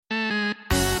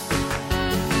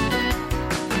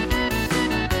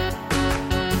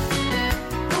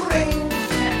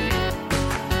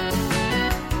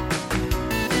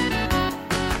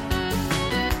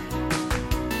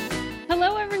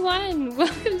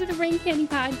to the Brain Candy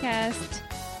Podcast.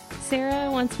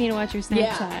 Sarah wants me to watch her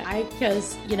Snapchat. Yeah,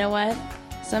 because you know what?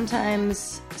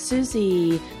 Sometimes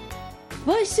Susie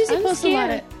posts a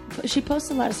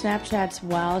lot of Snapchats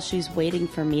while she's waiting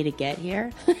for me to get here.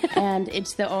 And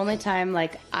it's the only time,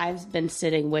 like, I've been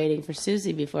sitting waiting for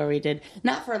Susie before we did.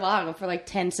 Not for long, for like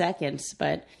 10 seconds,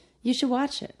 but you should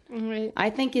watch it. Right.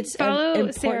 I think it's an Follow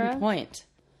important Sarah point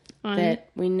on that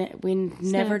we never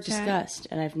Snapchat. discussed,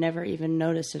 and I've never even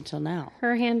noticed until now.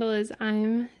 Her handle is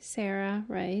I'm Sarah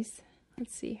Rice.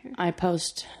 Let's see her. I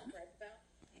post.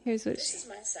 Here's what This is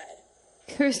my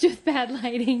side. cursed with bad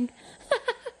lighting.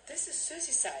 This is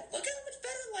Susie's side. Look at how much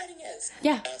better the lighting is.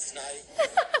 Yeah. That's nice.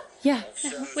 Yeah.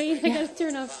 Wait, I gotta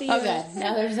turn off the. Okay,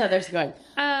 now there's others going.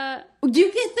 Uh,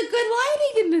 You get the good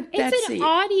lighting in that it's an seat.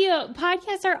 audio.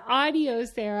 Podcasts are audio,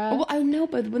 Sarah. Well, I know,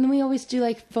 but when we always do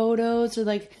like photos or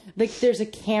like there's a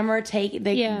camera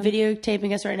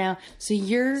videotaping us right now, so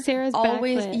Sarah's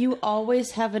always backlit. you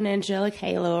always have an angelic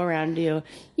halo around you.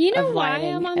 You know of why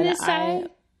lighting, I'm on and this side?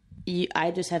 I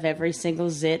just have every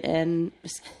single zit and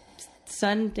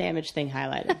sun damage thing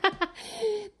highlighted.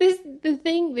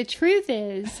 The truth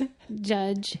is,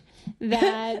 Judge,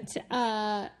 that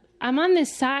I'm on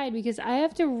this side because I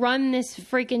have to run this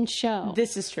freaking show.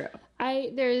 This is true.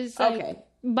 There's like Okay.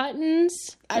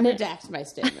 buttons. I redact my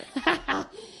statement.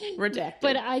 Redacted.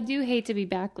 But I do hate to be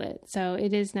backlit, so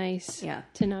it is nice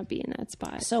to not be in that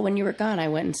spot. So when you were gone, I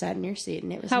went and sat in your seat,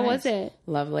 and it was How nice. was it?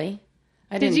 Lovely.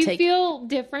 Did you feel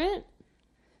different?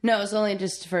 No, it was only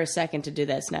just for a second to do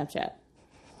that Snapchat.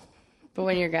 But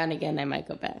when you're gone again, I might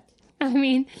go back. I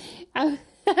mean,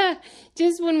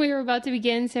 just when we were about to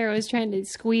begin, Sarah was trying to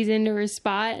squeeze into her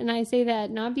spot. And I say that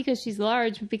not because she's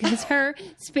large, but because her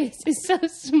space is so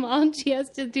small and she has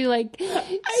to do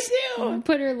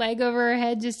put her leg over her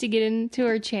head just to get into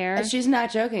her chair. She's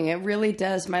not joking. It really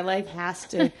does. My leg has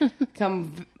to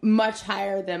come much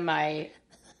higher than my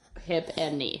hip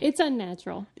and knee. It's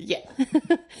unnatural. Yeah.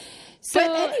 So,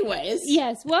 but anyways.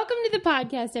 Yes. Welcome to the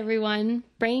podcast, everyone.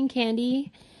 Brain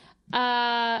Candy.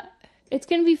 It's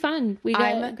going to be fun. We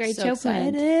got a great show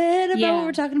planned. Excited about what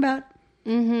we're talking about.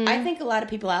 Mm-hmm. I think a lot of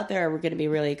people out there are going to be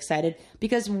really excited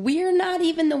because we're not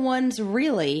even the ones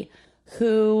really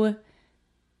who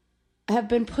have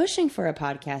been pushing for a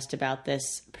podcast about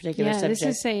this particular subject.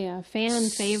 This is a fan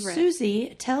favorite.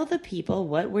 Susie, tell the people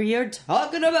what we are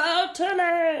talking about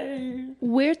tonight.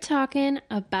 We're talking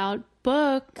about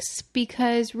books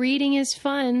because reading is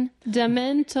fun.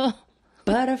 Demental.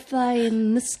 Butterfly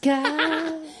in the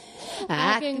sky.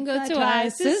 I can go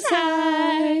twice as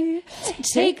high.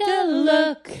 Take a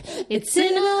look. It's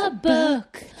in a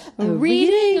book. A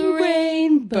reading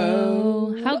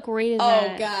rainbow. How great is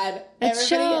that? Oh, God. That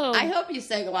show. I hope you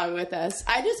sang along with us.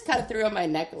 I just kind of threw on my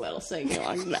neck a little singing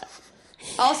along with that.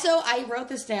 Also, I wrote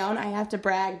this down. I have to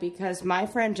brag because my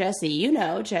friend Jessie,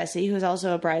 Jessie, who's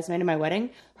also a bridesmaid in my wedding,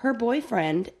 her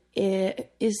boyfriend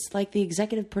is like the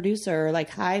executive producer, like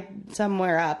high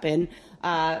somewhere up in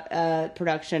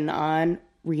production on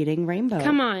Reading Rainbow.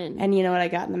 Come on. And you know what I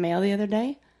got in the mail the other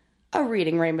day? A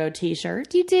Reading Rainbow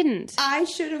t-shirt. You didn't. I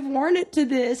should have worn it to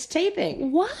this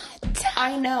taping. What?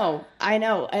 I know.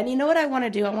 And you know what I want to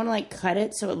do? I want to cut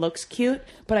it so it looks cute,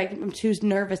 but I'm too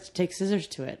nervous to take scissors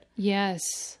to it.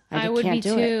 Yes. I would be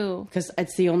do too. Because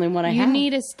it's the only one I have. You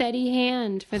need a steady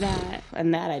hand for that.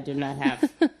 And that I do not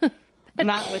have.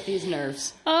 Not with these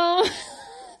nerves. Oh,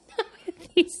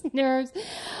 with these nerves.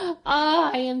 Oh,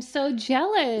 I am so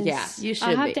jealous. Yeah, you should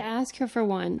I'll have be. to ask her for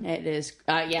one. It is,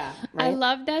 yeah. Right? I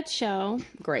love that show.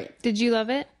 Great. Did you love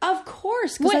it? Of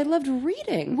course, because I loved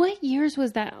reading. What years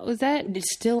was that? Was that?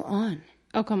 It's still on.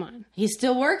 Oh, come on. He's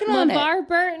still working on it. LeVar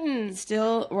Burton.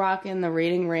 Still rocking the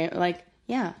Reading Rainbow.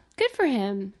 Yeah. Good for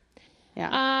him.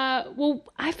 Yeah. Well,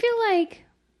 I feel like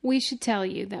we should tell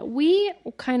you that we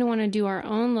kind of want to do our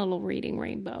own little Reading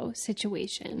Rainbow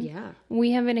situation. Yeah.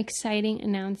 We have an exciting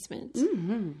announcement.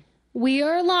 Mm-hmm. We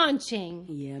are launching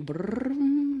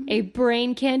a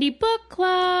Brain Candy Book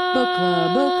Club. Book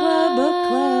club, book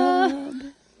club, book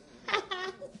club.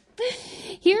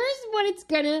 Here's what it's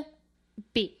going to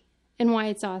be and why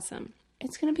it's awesome.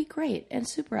 It's going to be great and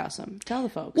super awesome. Tell the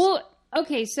folks. Well,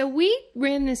 okay, so we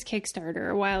ran this Kickstarter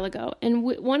a while ago, and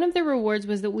one of the rewards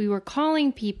was that we were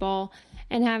calling people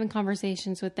and having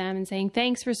conversations with them and saying,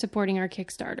 thanks for supporting our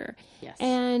Kickstarter. Yes.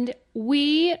 And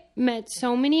we met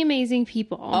so many amazing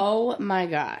people. Oh my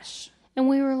gosh. And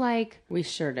we were like, We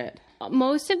sure did.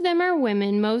 most of them are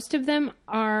women. Most of them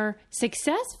are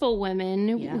successful women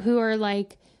who are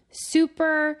like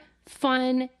super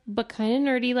fun, but kind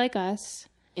of nerdy like us.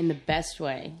 In the best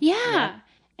way. Yeah.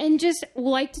 And just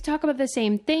like to talk about the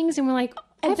same things. And we're like,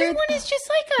 And Everyone is just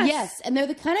like us. Yes, and they're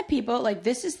the kind of people, like,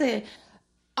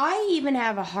 I even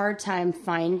have a hard time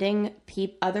finding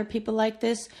other people like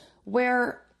this,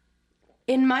 where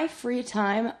in my free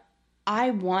time,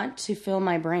 I want to fill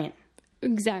my brain.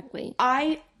 Exactly.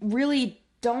 I really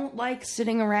don't like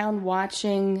sitting around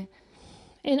watching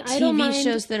And I don't mind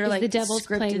shows that are like the Devil's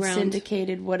scripted, Playground.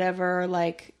 syndicated, whatever,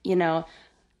 like, you know.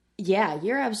 Yeah,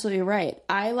 you're absolutely right.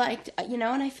 I liked, you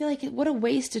know, and I feel like what a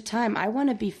waste of time. I want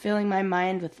to be filling my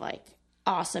mind with like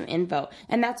awesome info.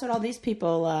 And that's what all these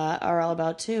people are all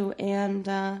about too. And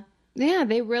Yeah,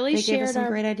 they really they shared gave us some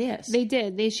great ideas. They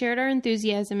did. They shared our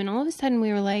enthusiasm, and all of a sudden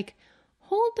we were like,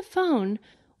 hold the phone.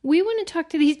 We want to talk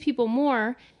to these people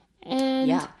more. And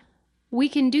Yeah. we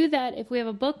can do that if we have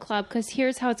a book club, because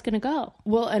here's how it's going to go.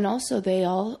 Well, and also they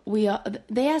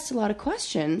asked a lot of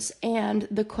questions, and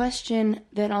the question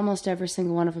that almost every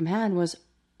single one of them had was,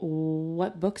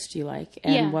 what books do you like?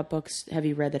 And Yeah. what books have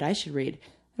you read that I should read?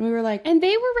 And we were like, And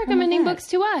they were recommending God. books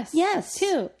to us. Yes,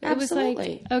 too. It was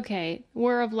absolutely. like, okay,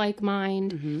 we're of like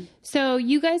mind. So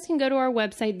you guys can go to our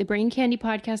website,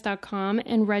 thebraincandypodcast.com,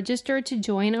 and register to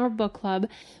join our book club.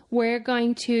 We're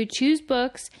going to choose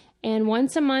books, and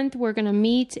once a month we're going to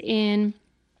meet in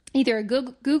either a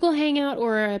Google Hangout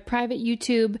or a private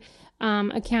YouTube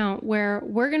account where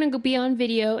we're going to be on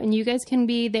video, and you guys can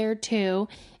be there too.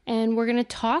 And we're going to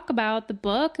talk about the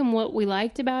book and what we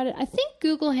liked about it. I think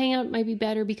Google Hangout might be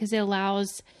better because it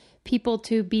allows people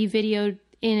to be videoed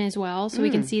in as well, so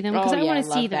we can see them, because I want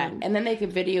to see them. And then they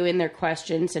could video in their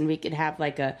questions, and we could have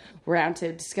like a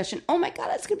round-table discussion. Oh my God,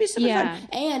 that's going to be so much fun.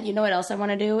 And you know what else I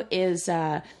want to do is,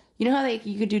 you know how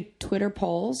you could do Twitter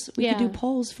polls? We could do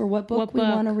polls for what book we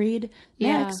want to read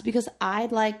next, because I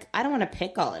don't want to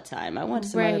pick all the time. I want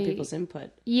some other people's input.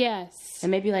 Yes.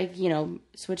 And maybe like, you know,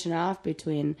 switching off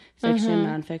between fiction,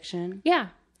 nonfiction. Yeah.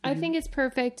 I think it's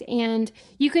perfect. And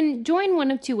you can join one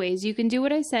of two ways. You can do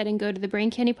what I said and go to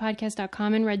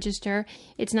thebraincandypodcast.com and register.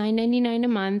 It's $9.99 a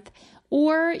month.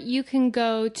 Or you can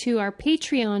go to our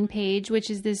Patreon page,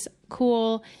 which is this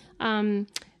cool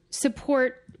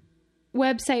support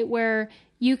website where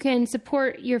you can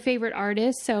support your favorite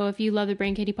artists. So if you love the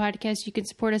Brain Candy Podcast, you can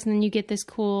support us, and then you get this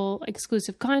cool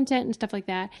exclusive content and stuff like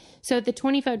that. So at the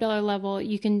 $25 level,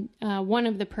 you can one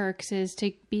of the perks is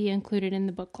to be included in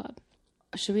the book club.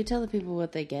 Should we tell the people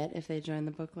what they get if they join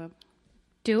the book club?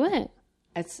 Do it.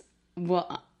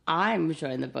 I'm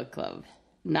joining the book club,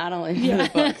 not only for the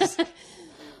books,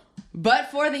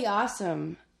 but for the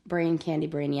awesome Brain Candy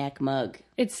Brainiac mug.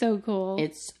 It's so cool.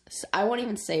 I won't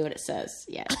even say what it says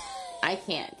yet. I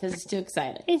can't because it's too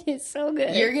exciting. It is so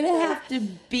good. You're gonna have to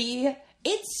be.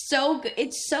 It's so good.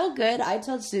 It's so good. I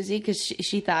told Susie, because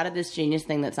she thought of this genius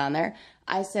thing that's on there.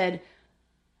 I said,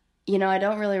 you know, I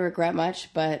don't really regret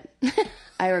much, but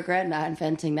I regret not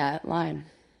inventing that line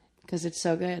because it's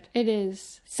so good. It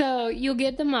is. So you'll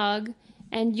get the mug,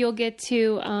 and you'll get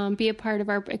to be a part of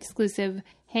our exclusive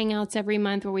hangouts every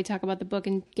month where we talk about the book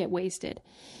and get wasted.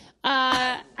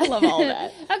 I love all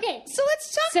that. Okay. So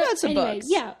let's talk about some books.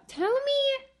 Yeah. Tell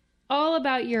me all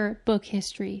about your book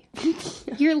history,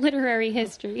 your literary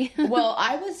history. Well,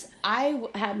 I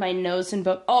had my nose in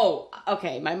book. Oh,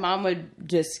 okay. My mom would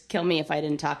just kill me if I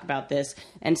didn't talk about this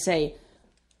and say,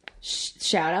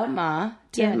 shout out Ma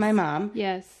to my mom.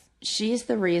 Yes. She's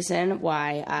the reason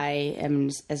why I am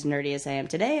as nerdy as I am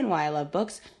today and why I love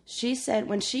books. She said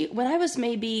when I was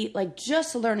maybe like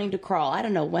just learning to crawl, I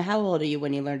don't know, how old are you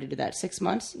when you learned to do that? 6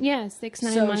 months? Yeah,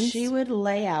 6-9 so months. So she would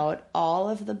lay out all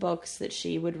of the books that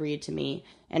she would read to me,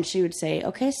 and she would say,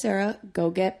 okay, Sarah,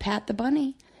 go get Pat the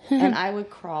Bunny. And I would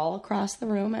crawl across the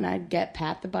room, and I'd get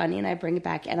Pat the Bunny, and I'd bring it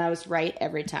back, and I was right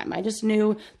every time. I just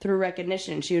knew through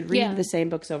recognition. She would read the same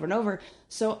books over and over.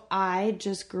 So I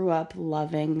just grew up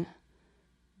loving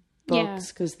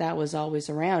books because that was always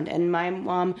around. And my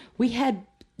mom, we had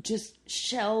just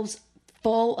shelves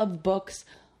full of books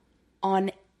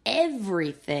on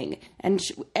everything. And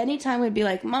anytime we'd be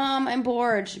like, Mom, I'm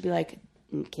bored, she'd be like,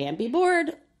 can't be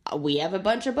bored. We have a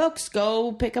bunch of books.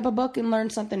 Go pick up a book and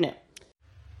learn something new.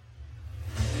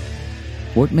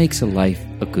 What makes a life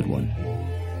a good one?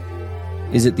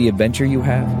 Is it the adventure you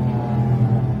have?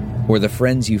 Or the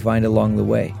friends you find along the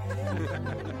way?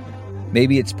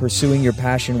 Maybe it's pursuing your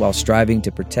passion while striving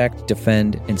to protect,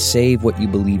 defend, and save what you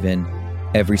believe in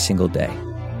every single day.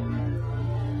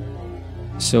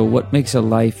 So what makes a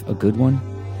life a good one?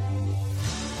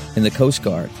 In the Coast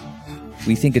Guard,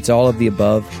 we think it's all of the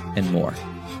above and more.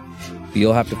 But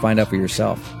you'll have to find out for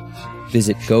yourself.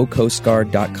 Visit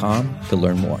gocoastguard.com to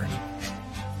learn more.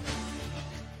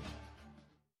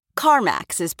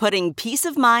 CarMax is putting peace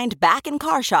of mind back in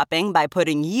car shopping by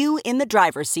putting you in the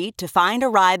driver's seat to find a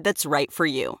ride that's right for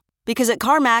you. Because at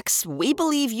CarMax, we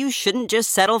believe you shouldn't just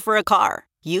settle for a car.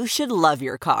 You should love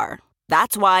your car.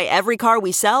 That's why every car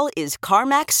we sell is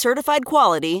CarMax certified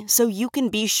quality, so you can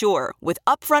be sure with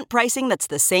upfront pricing that's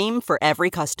the same for every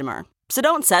customer. So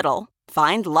don't settle.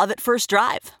 Find love at first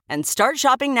drive and start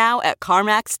shopping now at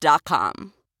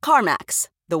CarMax.com. CarMax,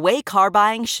 the way car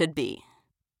buying should be.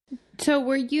 So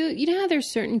were you know how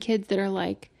there's certain kids that are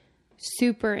like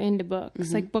super into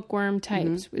books, like bookworm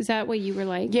types. Is that what you were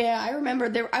like? Yeah, I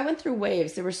remember I went through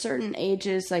waves. There were certain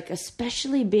ages, like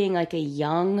especially being like a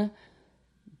young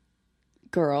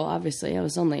girl. Obviously, I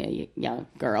was only a young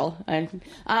girl. At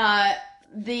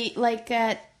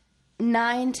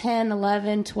 9, 10,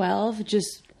 11, 12,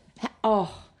 just,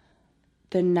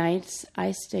 the nights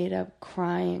I stayed up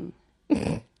crying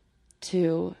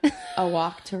to A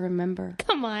Walk to Remember.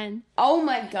 Come on. Oh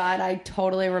my God, I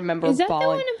totally remember Is that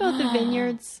bawling. the one about the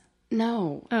vineyards?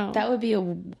 No. Oh. That would be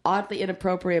a oddly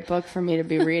inappropriate book for me to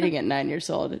be reading at 9 years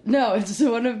old. No, it's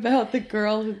the one about the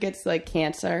girl who gets like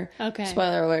cancer. Okay.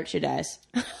 Spoiler alert, she dies.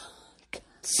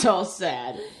 So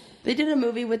sad. They did a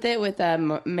movie with it with I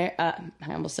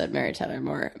almost said Mary Tyler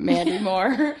Moore. Mandy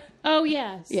Moore. Oh,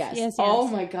 yes. Yes. Oh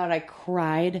my God, I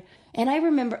cried. And I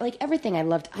remember like everything. I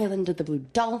loved Island of the Blue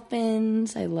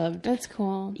Dolphins. I loved That's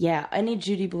cool. Yeah, any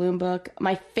Judy Blume book.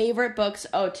 My favorite books,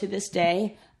 to this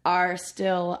day, are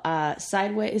still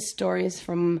Sideways Stories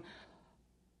from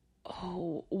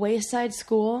Wayside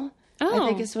School. Oh. I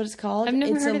think is what it's called. I've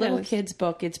never it's heard a of little those. kid's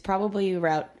book. It's probably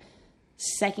around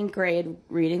second grade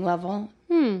reading level.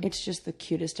 It's just the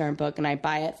cutest darn book, and I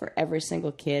buy it for every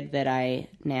single kid that I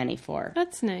nanny for.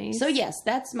 That's nice. So yes,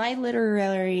 that's my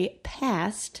literary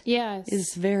past. Yes.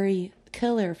 Is very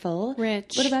colorful.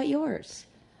 Rich. What about yours?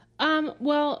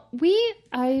 Well,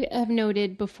 I have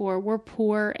noted before, we're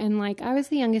poor, and like I was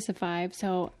the youngest of 5,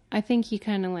 so I think you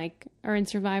kind of like are in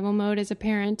survival mode as a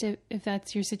parent if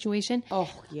that's your situation. Oh,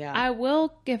 yeah. I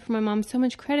will give my mom so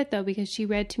much credit though, because she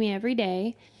read to me every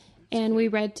day, and we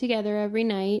read together every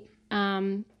night.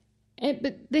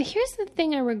 But here's the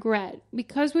thing I regret,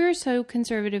 because we were so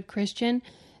conservative Christian,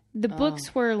 the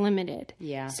books were limited.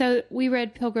 Yeah. So we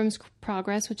read Pilgrim's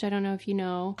Progress, which I don't know if you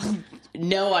know.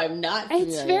 No, I'm not.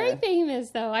 It's very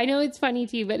famous, though. I know it's funny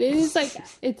to you, but it is like,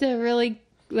 it's a really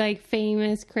like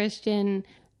famous Christian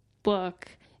book.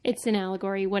 It's an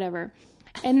allegory, whatever.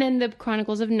 And then the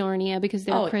Chronicles of Narnia, because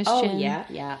they're Christian. Oh,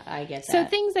 yeah, I get that. So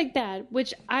things like that,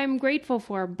 which I'm grateful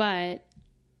for, but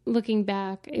looking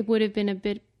back, it would have been a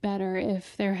bit better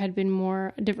if there had been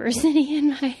more diversity in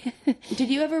my Did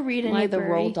you ever read any of the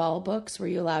library. Roald Dahl books? Were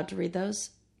you allowed to read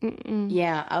those?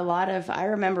 Yeah, a lot of. I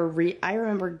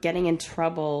remember getting in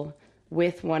trouble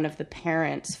with one of the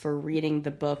parents for reading the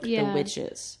book Yeah. The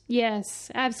Witches. Yes,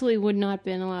 absolutely would not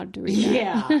been allowed to read that.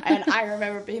 Yeah, and I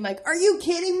remember being like, "Are you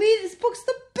kidding me? This book's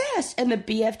the best!" And the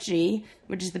BFG,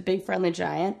 which is the Big Friendly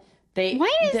Giant,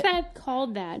 Why is that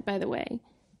called that, by the way?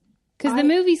 Because the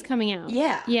movie's coming out.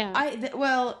 Yeah, Yeah.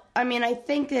 I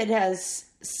think it has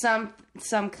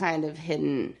some kind of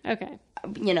hidden, Okay.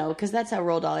 because that's how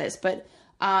Roald Dahl is. But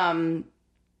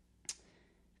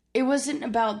it wasn't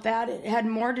about that. It had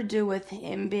more to do with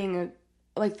him being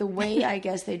the way I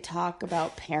guess they talk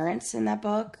about parents in that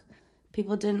book.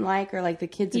 People didn't like, or like the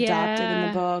kids adopted in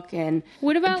the book. And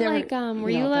What about there were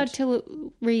you allowed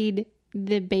to read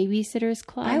The Babysitter's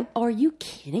Club? Are you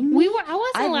kidding me? I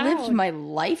wasn't allowed. I lived my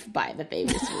life by the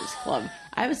Babysitter's Club.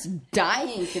 I was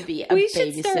dying to be a We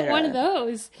babysitter. should start one of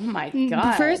those. Oh my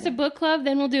God. First a book club,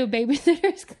 then we'll do a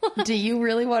Babysitter's Club. Do you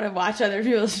really want to watch other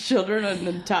people's children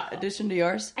in addition to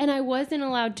yours? And I wasn't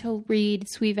allowed to read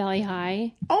Sweet Valley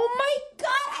High. Oh my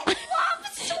God, I love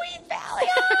Sweet Valley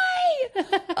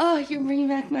High! Oh, you're bringing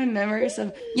back my memories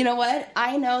of... You know what?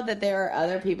 I know that there are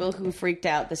other people who freaked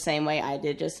out the same way I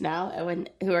did just now,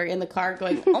 who are in the car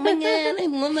going, oh my God, I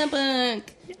love that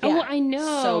book. Yeah, Oh, I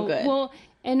know. So good. Well,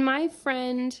 and my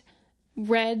friend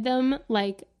read them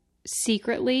like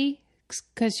secretly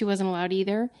because she wasn't allowed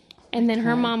either. And then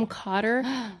her mom caught her,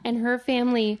 and her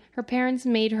parents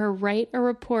made her write a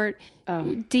report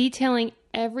detailing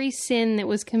every sin that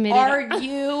was committed. Are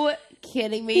you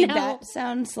kidding me? No. That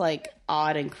sounds like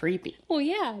odd and creepy. Well,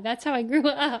 yeah, that's how I grew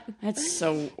up. That's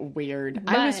so weird.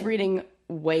 I was But- reading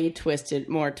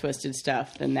more twisted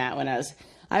stuff than that when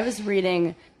I was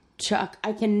reading Chuck.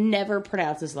 I can never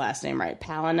pronounce his last name right.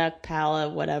 Pala,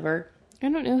 whatever. I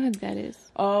don't know who that is.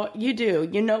 Oh, you do.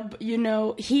 You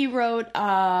know. He wrote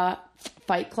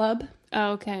Fight Club.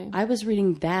 Oh, okay. I was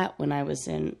reading that when I was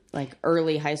in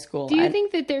early high school. Do you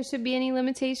think that there should be any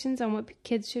limitations on what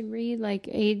kids should read, like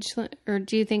age, or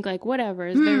do you think whatever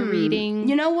is their reading?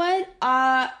 You know what?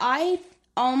 I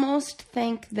almost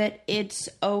think that it's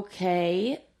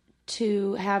okay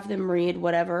to have them read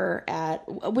whatever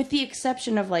with the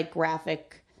exception of like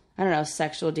graphic, I don't know,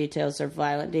 sexual details or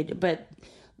violent details, but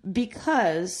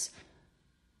because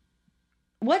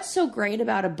what's so great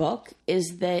about a book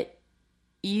is that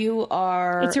you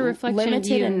are It's a reflection of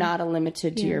limited you. and not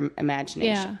limited to your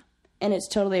imagination. Yeah. And it's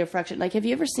totally a reflection. Like, have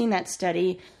you ever seen that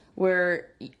study where,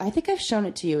 I think I've shown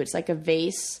it to you, it's like a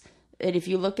vase, and if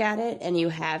you look at it and you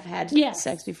have had Yes.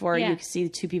 sex before, Yeah. you can see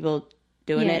two people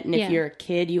doing Yeah, it. And if yeah. you're a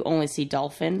kid, you only see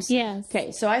dolphins. Yes.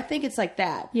 Okay, so I think it's like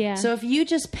that. Yeah. So if you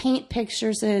just paint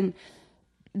pictures in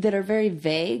that are very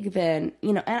vague, then,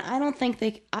 you know, and I don't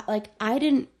think I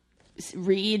didn't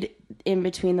read in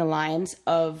between the lines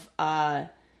of,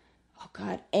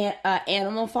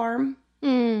 Animal Farm.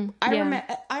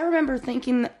 I remember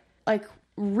thinking, like,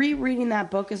 rereading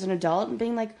that book as an adult and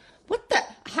being like, what the,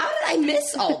 how did I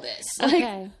miss all this?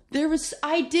 Okay. Like,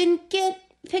 I didn't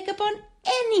pick up on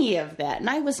any of that. And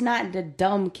I was not a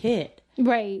dumb kid.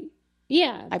 Right.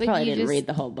 Yeah. I probably didn't read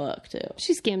the whole book, too.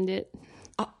 She skimmed it.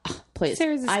 Please.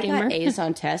 Sarah's a I skimmer. got A's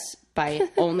on tests by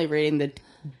only reading the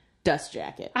Dust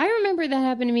Jacket. I remember that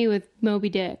happened to me with Moby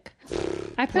Dick.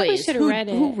 I probably Please. should have read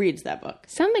it. Who reads that book?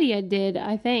 Somebody did,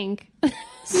 I think.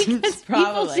 Because people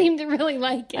Probably. seem to really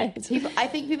like it. I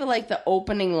think people like the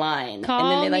opening line, Call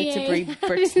and then they like me to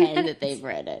pretend that they've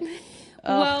read it.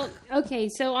 Well, okay,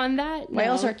 so on that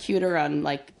Whales note, are cuter on,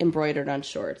 like, embroidered on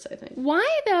shorts, I think. why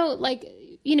though, like,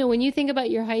 you know, when you think about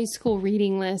your high school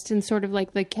reading list and sort of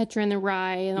like the Catcher in the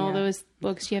Rye and all those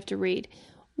books you have to read,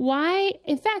 why,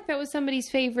 in fact, that was somebody's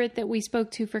favorite that we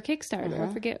spoke to for Kickstarter.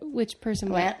 I forget which person.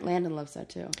 Landon loves that,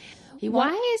 too.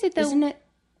 Why is it though? Isn't it?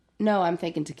 No, I'm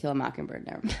thinking To Kill a Mockingbird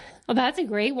now. Oh, that's a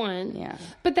great one. Yeah.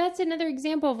 But that's another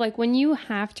example of like when you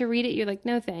have to read it, you're like,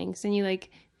 no thanks. And you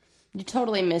like, You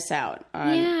totally miss out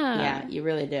on... Yeah. Yeah, you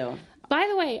really do. by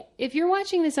the way, if you're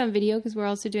watching this on video, because we're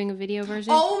also doing a video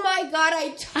version. Oh my God, I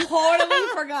totally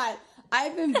forgot.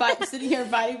 I've been sitting here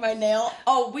biting my nail.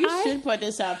 Oh, we should put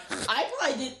this up.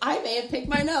 I may have picked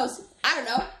my nose. I don't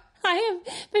know. I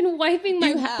have been wiping my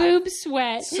You have. boob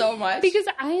sweat So much. because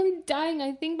I am dying.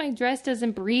 I think my dress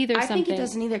doesn't breathe or I something. think it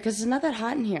doesn't either because it's not that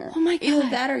hot in here. Oh my Either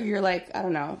God. that or you're like, I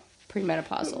don't know,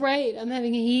 premenopausal. Right, I'm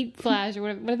having a heat flash or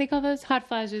whatever. What do they call those? Hot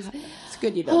flashes. It's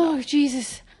good you don't know. Oh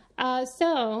Jesus!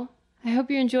 So I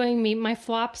hope you're enjoying my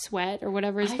flop sweat or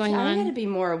whatever is going I on. got to be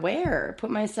more aware.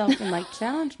 Put myself in like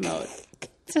challenge mode.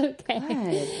 It's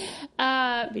okay.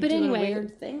 God. Be But doing anyway,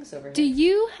 weird things over do here.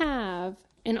 you have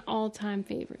an all-time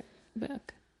favorite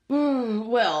book?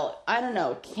 Well, I don't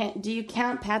know. Do you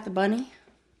count Pat the Bunny?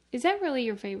 Is that really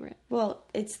your favorite? Well,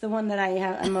 it's the one that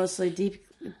I'm most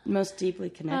deeply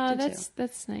connected to.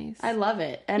 That's nice. I love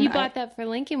it. And You bought that for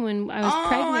Lincoln when I was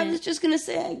pregnant. I was just gonna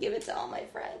say I give it to all my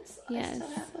friends. Yes.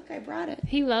 Look, I brought it.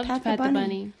 He loved Pat the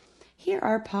Bunny. Here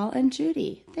are Paul and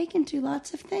Judy. They can do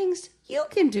lots of things. You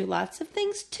can do lots of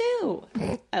things too.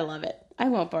 I love it. I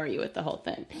won't bore you with the whole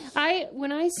thing.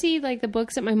 When I see like the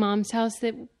books at my mom's house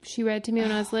that she read to me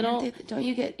when I was little, Don't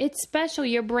you get? it's special.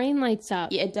 Your brain lights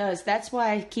up. Yeah, it does. That's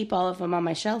why I keep all of them on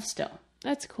my shelf still.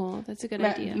 That's cool. That's a good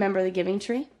idea. Remember The Giving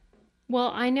Tree?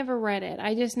 Well, I never read it.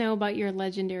 I just know about your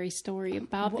legendary story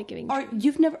about the Giving Tree. Or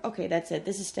you've never? Okay, that's it.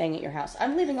 This is staying at your house.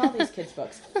 I'm leaving all these kids'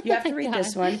 books. You have to read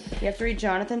this one. You have to read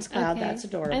Jonathan's Cloud. Okay. That's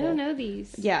adorable. I don't know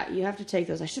these. Yeah, you have to take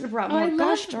those. I should have brought Oh, more. I love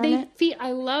Gosh darn it!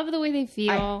 I love the way they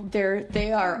feel.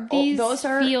 They are. These those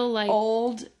are feel like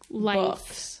old life.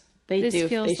 books. They This do.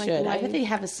 feels They like should. I life. bet they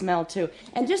have a smell too.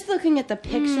 And just looking at the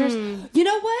pictures, you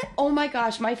know what? Oh my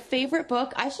gosh, my favorite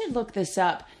book. I should look this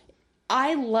up.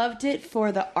 I loved it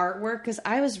for the artwork because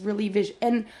I was really visual.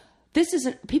 And this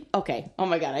isn't okay. Oh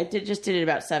my god, I just did it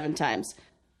about 7 times.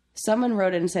 Someone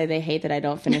wrote in and say they hate that I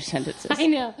don't finish sentences. I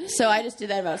know. So I just did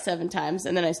that about 7 times,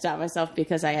 and then I stopped myself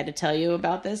because I had to tell you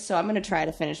about this. So I'm going to try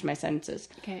to finish my sentences.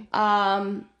 Okay.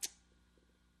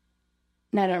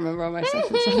 Now I don't remember all my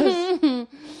sentences.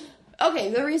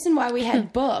 Okay, the reason why we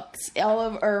had books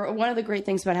one of the great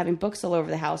things about having books all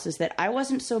over the house is that I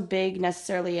wasn't so big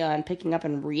necessarily on picking up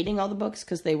and reading all the books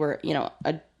because they were,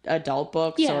 adult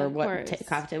books Yeah, or of course.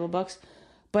 coffee table books.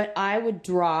 But I would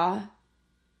draw.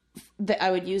 I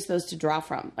would use those to draw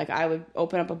from. Like I would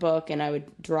open up a book and I would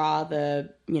draw the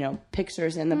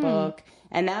pictures in the book,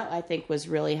 and that I think was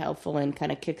really helpful in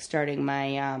kind of kickstarting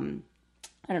my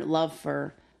love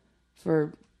for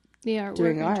The artwork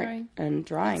doing and art drawing. and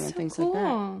drawing and things like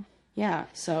that. Yeah,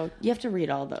 so you have to read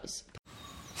all those.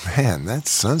 Man, that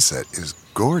sunset is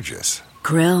gorgeous.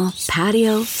 Grill,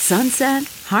 patio, sunset.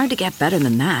 Hard to get better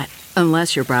than that.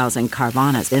 Unless you're browsing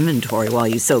Carvana's inventory while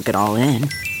you soak it all in.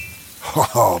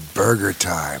 Oh, burger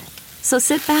time. So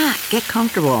sit back, get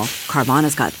comfortable.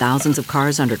 Carvana's got thousands of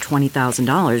cars under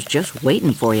 $20,000 just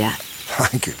waiting for you. I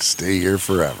could stay here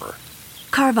forever.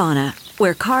 Carvana,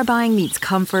 where car buying meets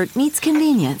comfort, meets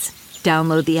convenience.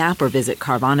 Download the app or visit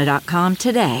Carvana.com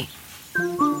today.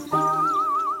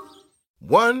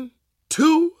 1,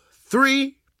 2,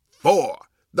 3, 4.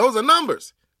 Those are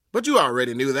numbers. But you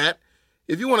already knew that.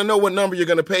 If you want to know what number you're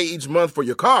going to pay each month for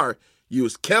your car,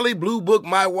 use Kelley Blue Book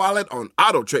My Wallet on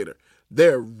AutoTrader.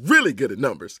 They're really good at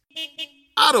numbers.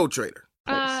 AutoTrader.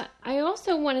 I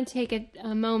also want to take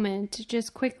a moment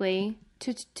just quickly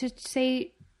to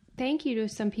say thank you to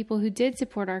some people who did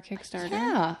support our Kickstarter.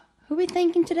 Yeah. Who are we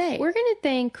thanking today? We're going to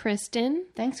thank Kristen.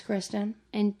 Thanks, Kristen.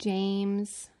 And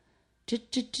James.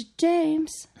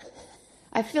 James.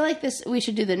 I feel like we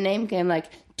should do the name game like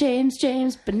James,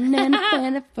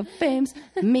 banana for fames,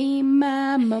 me,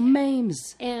 my,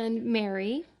 mames. And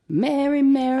Mary. Mary.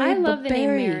 I love the name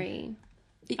Mary.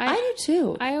 I do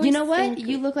too. You know what?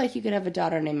 You look like you could have a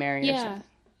daughter named Mary or something.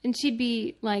 And she'd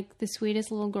be like the sweetest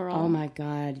little girl. Oh my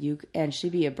God. And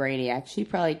she'd be a brainiac. She'd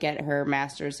probably get her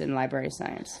master's in library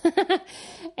science.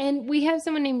 And we have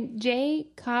someone named J.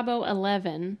 Cabo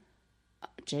 11.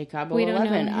 J. Cabo we 11.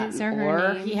 Don't know his or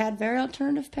her name. He had very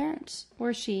alternative parents.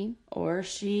 Or she. Or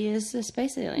she is a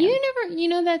space alien. You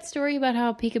know that story about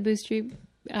how Peekaboo Street,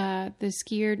 the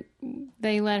skier,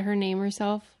 they let her name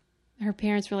herself? Her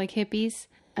parents were like hippies.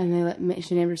 And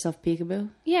she named herself Peekaboo?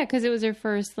 Yeah, because it was her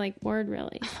first word,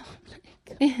 really. Oh my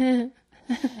God. And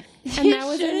that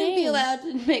was her name. Be allowed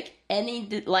to make any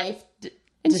life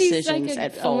and decisions she's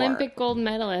like an Olympic gold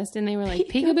medalist, and they were like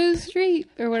Peekaboo Street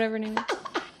or whatever her name is.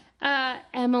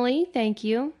 Emily, thank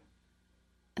you.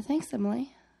 Thanks,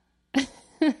 Emily.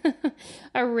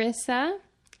 Arissa.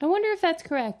 I wonder if that's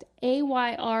correct.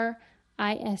 Ayrisa.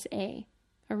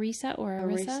 Arissa or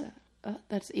Arissa?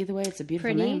 That's either way. It's a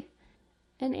beautiful Pretty. name.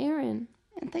 And Aaron.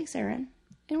 And thanks, Aaron.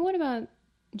 And what about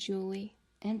Julie?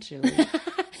 And Julie.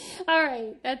 All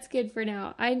right. That's good for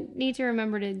now. I need to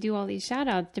remember to do all these shout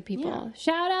outs to people. Yeah.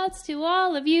 Shout outs to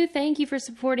all of you. Thank you for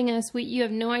supporting us. You have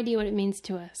no idea what it means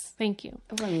to us. Thank you.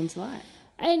 Oh, it means a lot.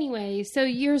 Anyway, so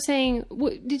you're saying,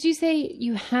 did you say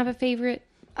you have a favorite?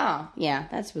 Oh, yeah.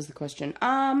 That was the question.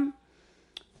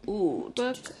 Book.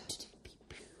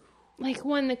 Like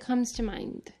one that comes to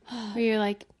mind where you're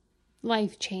like,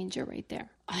 life changer right there.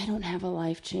 I don't have a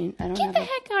life change. Get the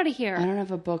heck out of here. I don't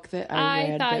have a book that I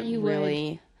read that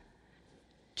really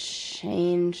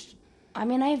changed. I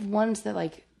mean, I have ones that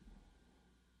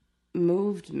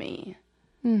moved me.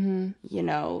 Mm-hmm. You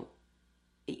know,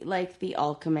 like The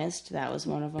Alchemist. That was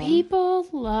one of them. People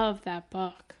love that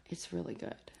book. It's really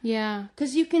good. Yeah.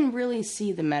 Because you can really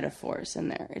see the metaphors in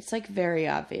there. It's very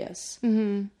obvious.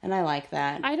 Mm-hmm. And I like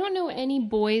that. I don't know any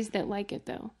boys that like it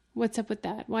though. What's up with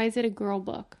that? Why is it a girl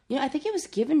book? I think it was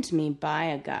given to me by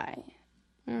a guy.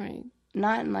 All right.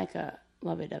 Not in a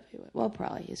lovey-dovey way. Well,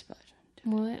 probably. He's probably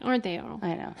trying to. Well, aren't they all?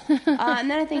 I know. And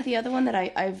then I think the other one that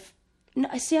I've... No,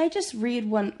 see, I just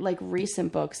read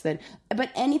recent books but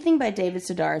anything by David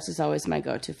Sedaris is always my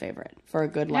go-to favorite for a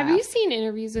good laugh. Have you seen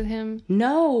interviews with him?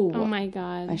 No. Oh my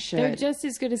God. I should. They're just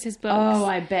as good as his books. Oh,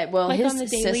 I bet. Well, his on the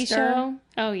Daily sister, Show.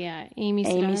 Oh yeah, Amy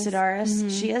Sedaris. Mm-hmm.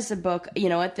 She has a book. You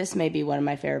know what? This may be one of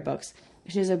my favorite books.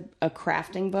 She has a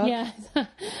crafting book. Yeah,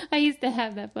 I used to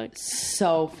have that book.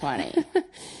 So funny.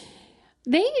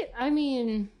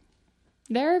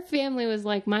 Their family was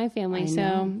like my family,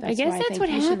 so I guess that's what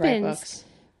happens. happens.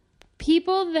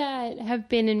 People that have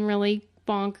been in really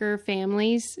bonker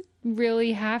families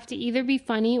really have to either be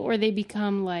funny or they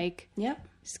become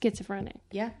schizophrenic.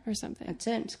 Yeah. Or something. That's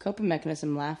it. It's a coping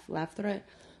mechanism. Laugh through it.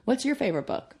 What's your favorite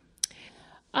book?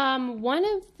 One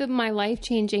of my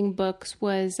life-changing books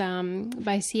was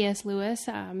by C.S. Lewis,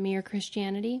 Mere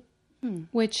Christianity,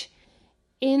 which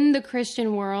in the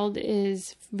Christian world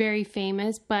is very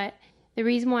famous, but the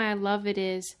reason why I love it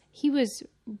is he was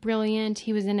brilliant.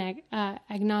 He was an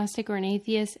agnostic or an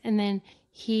atheist, and then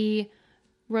he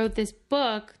wrote this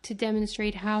book to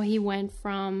demonstrate how he went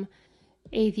from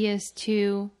atheist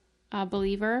to a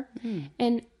believer.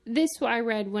 And this I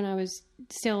read when I was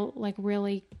still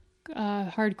really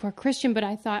hardcore Christian, but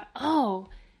I thought,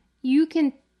 you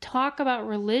can talk about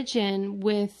religion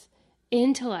with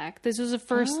intellect. This was the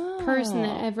first person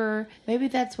that ever... Maybe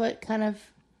that's what kind of...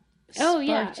 Oh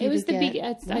yeah, it was the big.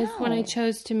 That's when I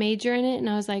chose to major in it, and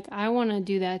I was like, I want to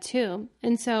do that too,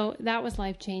 and so that was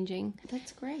life changing.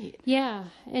 That's great. Yeah,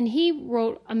 and he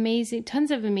wrote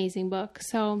tons of amazing books.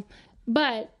 So,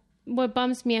 but what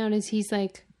bums me out is he's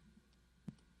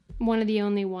one of the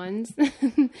only ones.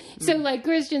 So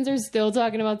Christians are still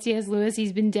talking about C.S. Lewis.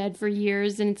 He's been dead for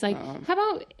years, and it's how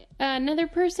about another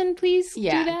person please do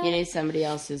that? You need somebody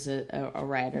else who's a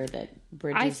writer that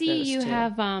bridges I see those you two.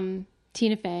 have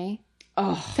Tina Fey.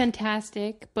 Oh,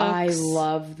 Fantastic books. I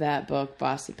love that book,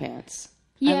 Bossy Pants.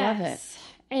 Yes. I love it.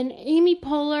 And Amy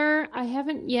Poehler, I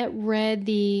haven't yet read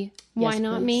the Why Yes,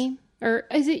 Not Please. Me? Or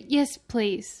is it Yes,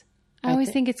 Please? I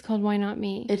always think it's called Why Not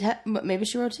Me. Maybe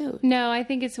she wrote two. No, I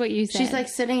think it's what you said. She's like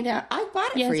sitting down. I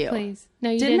bought it Yes, for you. please.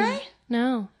 No, you Didn't didn't. I?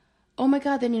 No. Oh my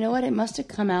God, then you know what? It must have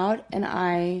come out and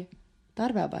I thought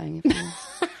about buying it for you.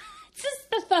 It's just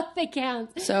the thought that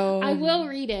counts. So I will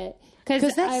read it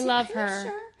because I love are you her.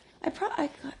 Sure?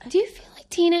 Do you feel like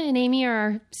Tina and Amy are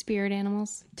our spirit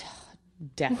animals?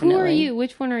 Definitely. Who are you?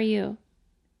 Which one are you?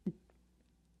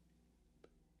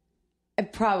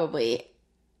 Probably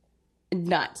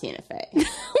not Tina Fey.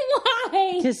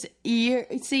 Why? Because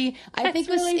I think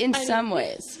really in funny. some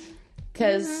ways.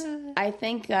 Because I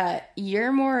think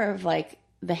you're more of like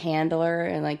the handler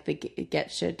and like the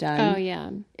get shit done Oh, yeah.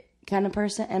 kind of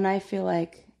person. And I feel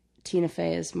like Tina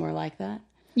Fey is more like that.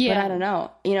 Yeah. But I don't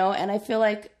know. And I feel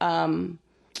like the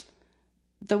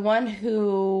one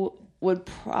who would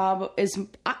is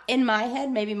in my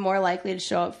head maybe more likely to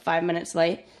show up 5 minutes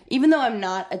late, even though I'm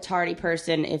not a tardy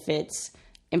person if it's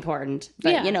important.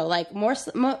 But Yeah. like more,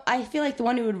 I feel like the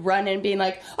one who would run in being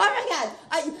like, "Oh my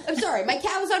God, I'm sorry, my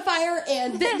cat was on fire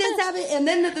and this happened," and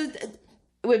then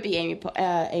would be Amy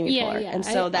Poehler. And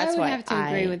so that's I would why have to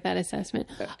agree with that assessment.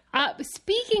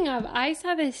 Speaking of, I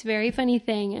saw this very funny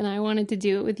thing and I wanted to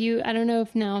do it with you. I don't know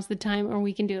if now's the time or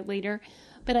we can do it later.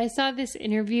 But I saw this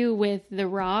interview with The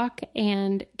Rock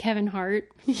and Kevin Hart.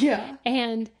 Yeah.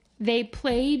 And they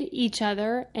played each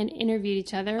other and interviewed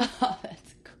each other. Oh,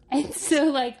 that's cool. And so,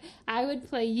 like, I would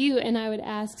play you and I would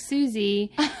ask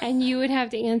Susie and you would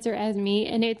have to answer as me.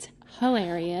 And it's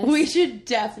hilarious. We should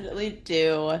definitely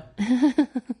do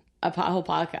a whole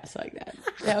podcast like that.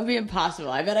 That would be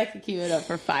impossible. I bet I could keep it up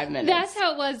for 5 minutes. That's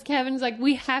how it was. Kevin's like,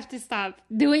 we have to stop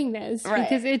doing this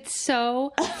because it's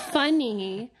so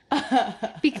funny.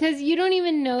 Because you don't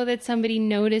even know that somebody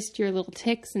noticed your little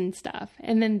tics and stuff,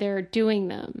 and then they're doing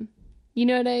them. You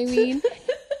know what I mean?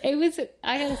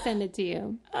 I gotta send it to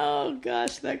you. Oh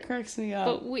gosh, that cracks me up.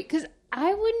 But because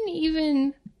I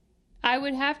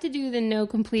would have to do the no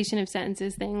completion of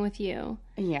sentences thing with you.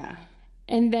 Yeah.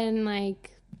 And then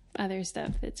like other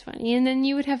stuff that's funny. And then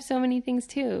you would have so many things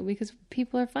too, because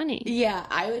people are funny. Yeah,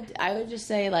 I would just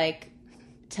say like,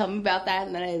 tell me about that,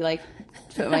 and then I like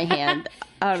put my hand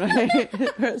on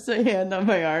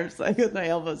my arms, like with my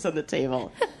elbows on the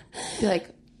table. Be like,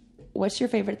 what's your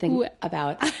favorite thing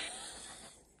about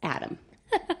Adam?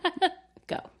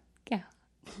 Go. Yeah.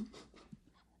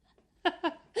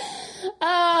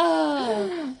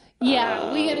 Oh,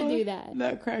 yeah, we got to do that.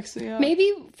 That cracks me up.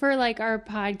 Maybe for like our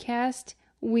podcast,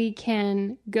 we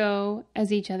can go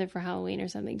as each other for Halloween or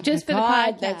something. Just for the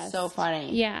podcast. That's so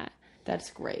funny. Yeah.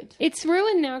 That's great. It's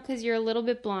ruined now because you're a little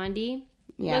bit blondie.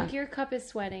 Yeah. Look, your cup is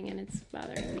sweating and it's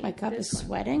bothering me. My cup This is one.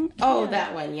 sweating? Oh,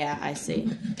 that one. Yeah, I see.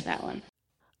 That one.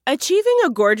 Achieving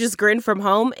a gorgeous grin from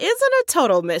home isn't a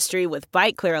total mystery with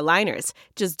Bite Clear aligners.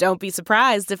 Just don't be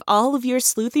surprised if all of your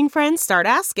sleuthing friends start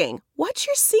asking, "What's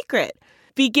your secret?"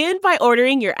 Begin by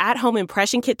ordering your at-home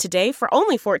impression kit today for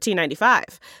only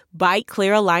 $14.95. Bite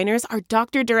Clear aligners are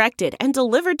doctor-directed and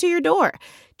delivered to your door.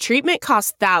 Treatment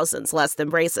costs thousands less than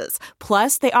braces.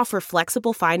 Plus, they offer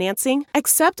flexible financing,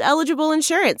 accept eligible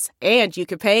insurance, and you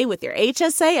can pay with your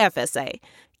HSA FSA.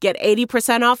 Get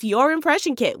 80% off your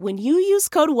impression kit when you use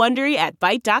code WONDERY at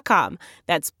Byte.com.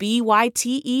 That's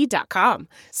BYTE.com.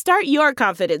 Start your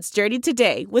confidence journey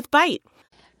today with Byte.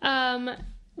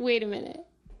 Wait a minute.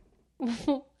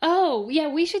 Oh, yeah,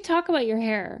 we should talk about your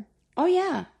hair. Oh,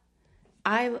 yeah.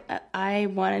 I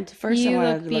wanted to, first You I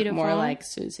wanted look to beautiful. look more like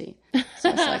Susie. So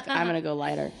I was like, I'm going to go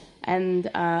lighter. And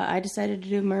I decided to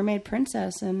do Mermaid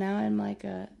Princess, and now I'm like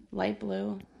a light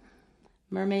blue,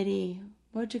 mermaidy,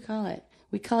 what'd you call it?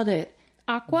 We called it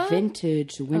Aqua?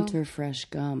 Vintage Winter Fresh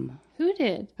Gum. Who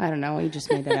did? I don't know. You just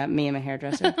made that up. Me and my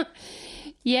hairdresser.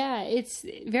 Yeah, it's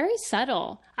very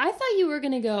subtle. I thought you were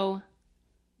going to go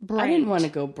bright. I didn't want to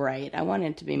go bright. I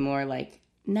wanted it to be more like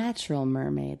natural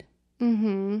mermaid.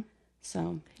 Mm-hmm.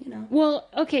 So, you know. Well,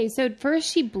 okay, so first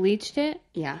she bleached it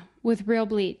Yeah. with real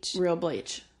bleach. Real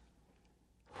bleach.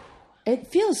 It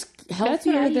feels That's what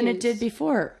healthier I than it use. did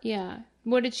before. Yeah.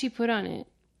 What did she put on it?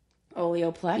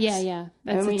 Oleoplex. Yeah.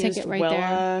 That's And a we ticket used right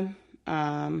there.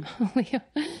 Wella,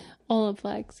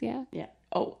 Olaplex, yeah. yeah.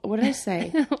 Oh, what did I say?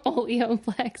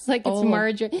 Oleoplex, like it's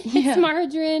margarine. It's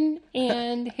margarine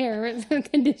and hair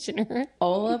conditioner.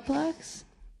 Olaplex?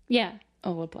 Yeah.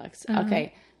 Olaplex. Uh-huh.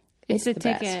 Okay. It's a the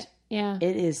ticket. best. Yeah.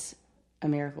 It is a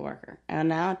miracle worker. And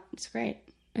now it's great.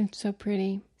 It's so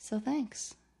pretty. So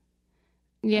thanks.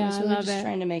 Yeah, I was really love just it.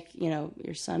 trying to make,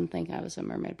 your son think I was a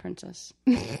mermaid princess.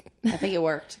 I think it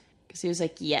worked. Because he was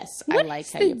like, yes, I like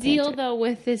how you What's the deal, painted. though,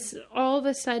 with this all of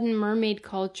a sudden mermaid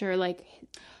culture, like,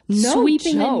 No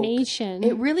sweeping joke. the nation?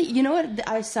 It really, you know what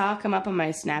I saw come up on my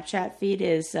Snapchat feed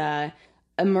is a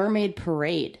mermaid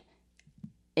parade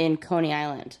in Coney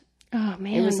Island. Oh,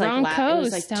 man, It was like wrong it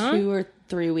was coast, like huh? 2 or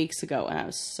 3 weeks ago, and I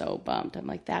was so bummed. I'm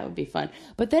like, that would be fun.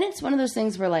 But then it's one of those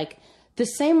things where, like, the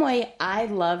same way I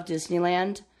love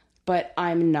Disneyland, but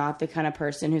I'm not the kind of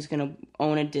person who's going to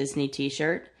own a Disney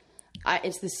T-shirt.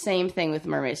 It's the same thing with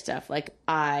mermaid stuff. Like,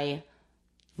 I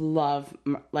love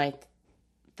like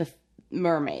the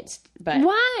mermaids, but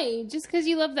Why? Just because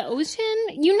you love the ocean?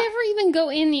 You never even go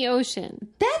in the ocean.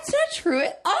 that's not true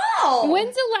at all.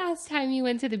 When's the last time you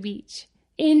went to the beach?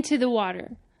 Into the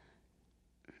water?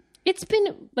 It's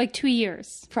been like 2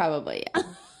 years. Probably, yeah.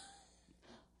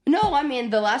 No, I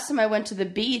mean, the last time I went to the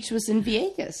beach was in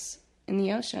Vieques, in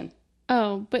the ocean.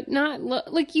 Oh, but not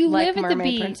like you Like live at the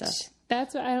Mermaid beach. Princess.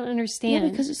 That's what I don't understand.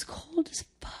 Yeah, because it's cold as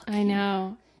fuck. I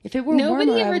know. If it were Nobody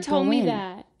warmer, I ever would told go me in.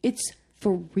 that. It's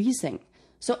freezing.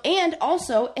 So, and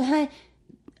also,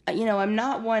 I'm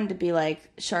not one to be like,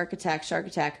 shark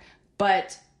attack,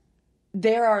 but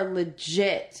there are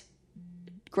legit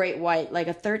great white, like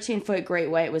a 13-foot great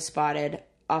white was spotted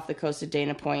off the coast of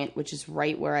Dana Point, which is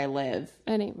right where I live,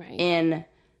 That ain't right. in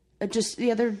just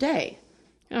the other day.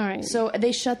 All right. So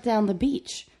they shut down the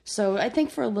beach. So I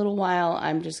think for a little while,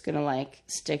 I'm just going to like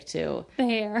stick to, The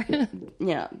hair.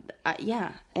 yeah.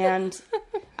 And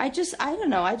I don't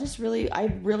know. I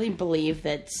really believe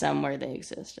that somewhere they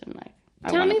exist. And like,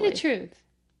 Tell me the truth.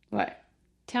 What?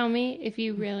 Tell me if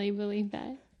you really believe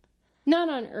that. Not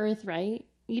on Earth, right?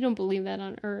 You don't believe that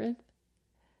on Earth.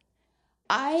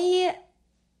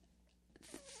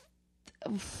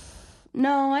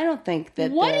 No, I don't think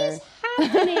that. What is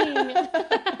happening?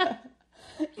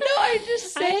 No, I'm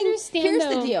just saying. I understand. Here's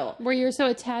though, the deal. where you're so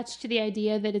attached to the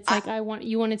idea that it's like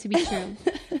you want it to be true.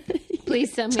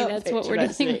 Please tell me Don't that's what we're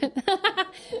patronize doing. me.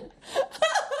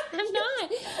 I'm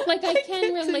not. Like I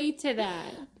can relate to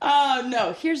that. Oh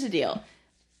no, here's the deal.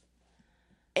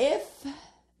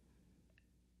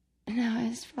 No,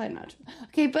 it's probably not true.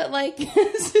 Okay, but like, so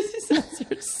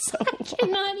I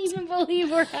cannot even believe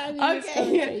we're having this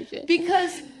conversation.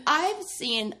 Because I've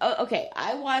seen.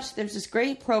 I watched. There's this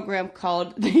great program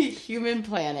called The Human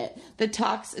Planet that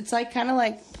talks. It's like kind of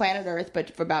like Planet Earth,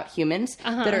 but about humans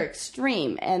that are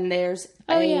extreme. And there's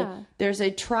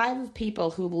a tribe of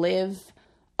people who live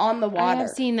on the water. I have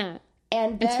seen that.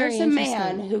 And It's there's very a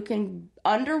man interesting. who can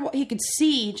he could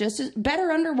see just as better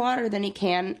underwater than he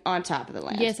can on top of the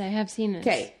land. Yes, I have seen this.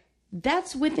 Okay,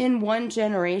 that's within one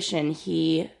generation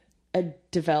he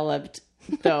developed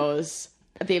the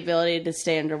ability to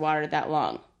stay underwater that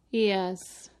long.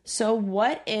 Yes. So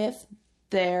what if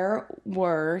there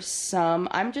were some?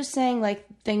 I'm just saying, like,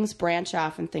 things branch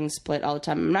off and things split all the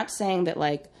time. I'm not saying that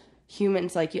like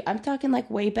humans like you. I'm talking like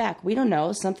way back. We don't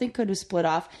know. Something could have split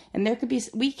off, and there could be.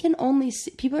 We can only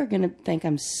see. People are gonna think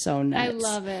I'm so nuts. I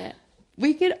love it.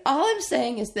 We can. All I'm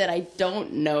saying is that I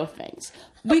don't know things.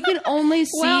 We can only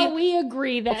see. Well, we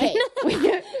agree that.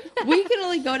 Okay, we can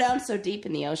only go down so deep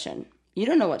in the ocean. You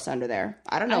don't know what's under there.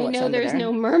 I don't know I what's know under there's there.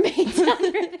 no mermaids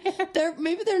under there.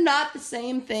 Maybe they're not the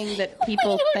same thing that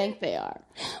people think they are.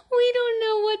 We don't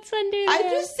know what's under there. I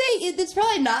just say it's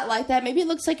probably not like that. Maybe it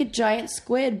looks like a giant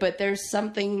squid, but there's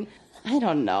something. I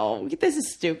don't know. This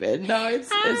is stupid. No, it's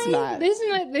not. This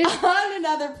is this. On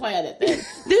another planet, then.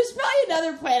 There's probably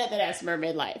another planet that has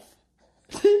mermaid life.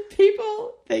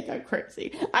 People think I'm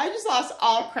crazy. I just lost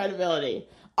all credibility.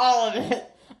 All of it.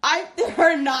 There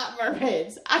are not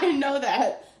mermaids. I know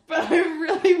that. But I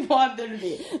really want there to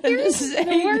be. Here's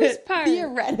the worst part.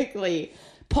 Theoretically,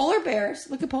 polar bears.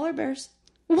 Look at polar bears.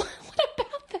 What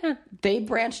about them? They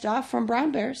branched off from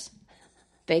brown bears.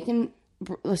 They can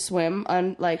swim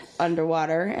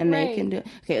underwater, and they can do.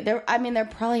 Okay, there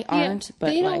probably aren't, but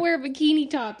they don't wear bikini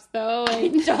tops though. I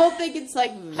don't think it's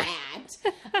like that.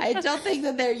 I don't think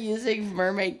that they're using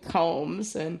mermaid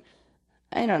combs, and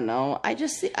I don't know.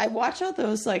 I watch all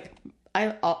those I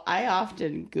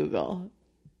often Google.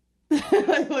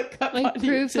 I look up like on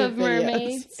proof YouTube of videos.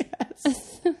 mermaids.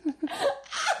 Yes.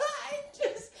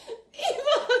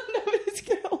 Nobody's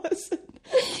gonna listen.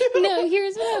 No,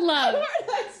 here's what I love. What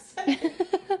I say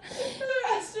for the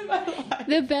rest of my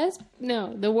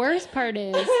life. The worst part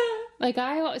is, like,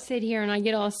 I sit here and I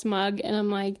get all smug and I'm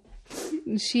like,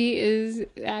 she is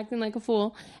acting like a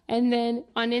fool. And then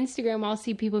on Instagram, I'll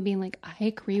see people being like, I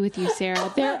agree with you,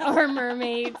 Sarah. There are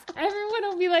mermaids. Everyone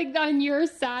will be like on your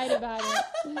side about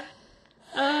it.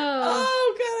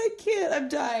 Oh, God, I can't. I'm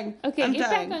dying. Okay, I'm get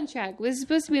dying. back on track. This is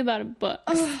supposed to be about a book.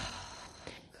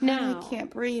 Now, I can't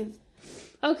breathe.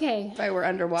 Okay. If I were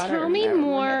underwater. Tell me I would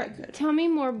more. wonder if I could. Tell me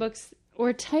more books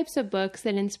or types of books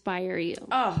that inspire you.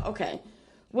 Oh, okay.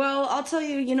 Well, I'll tell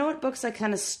you. You know what books I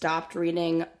kind of stopped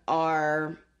reading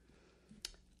are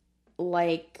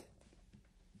like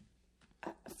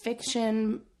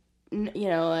fiction. You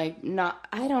know, like not.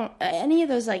 I don't any of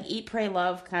those like Eat, Pray,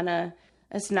 Love kind of.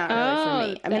 It's not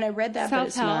really for me. I mean, I read that, but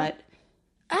it's not.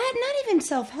 Not even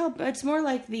self-help. It's more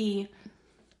like the.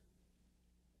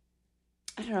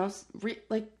 I don't know,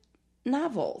 like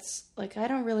novels. Like I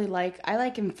don't really like. I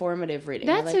like informative reading.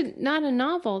 That's not a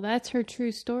novel. That's her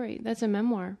true story. That's a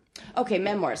memoir. Okay,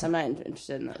 memoirs. I'm not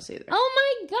interested in those either.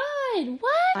 Oh my God!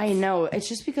 What? I know. It's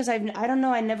just because I don't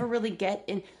know. I never really get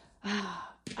in.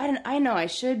 I know. I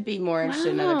should be more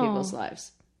interested in other people's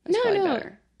lives. That's probably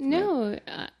better.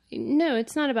 No,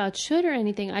 it's not about should or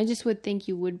anything. I just would think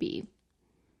you would be.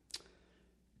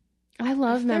 I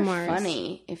love memoirs. They're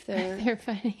funny. If they're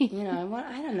funny. You know,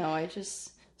 I don't know.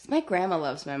 My grandma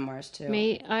loves memoirs too.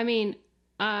 I mean,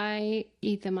 I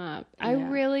eat them up. Yeah. I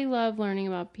really love learning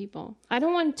about people. I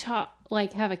don't want to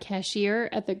have a cashier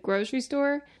at the grocery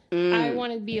store. I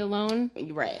want to be alone.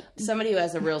 Right. Somebody who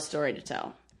has a real story to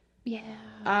tell. Yeah.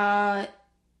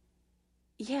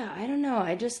 Yeah, I don't know.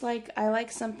 I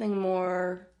like something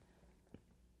more.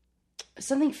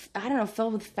 Something, I don't know,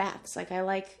 filled with facts. Like I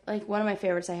like one of my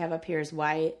favorites I have up here is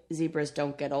Why Zebras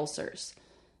Don't Get Ulcers.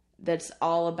 That's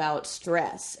all about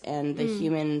stress and the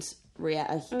humans'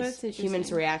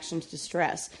 reactions to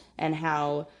stress and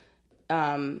how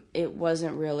it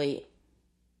wasn't really.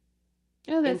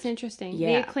 Oh, that's interesting.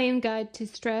 Yeah. The acclaimed guide to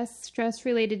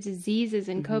stress-related diseases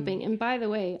and coping. And by the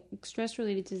way,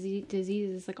 stress-related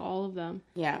diseases, like all of them.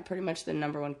 Yeah, pretty much the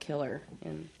number one killer.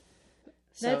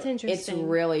 So that's interesting. It's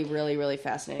really, really, really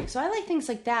fascinating. So I like things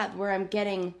like that where I'm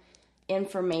getting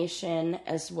information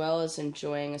as well as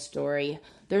enjoying a story.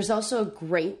 There's also a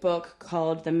great book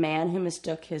called The Man Who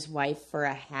Mistook His Wife for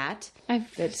a Hat. I've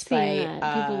seen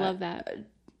that. People love that.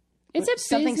 It's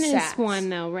a business one,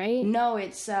 though, right? No,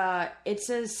 it's a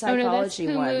psychology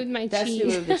that's one. Who Moved My That's Cheese. Who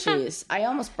Moved the Cheese. I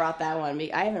almost brought that one.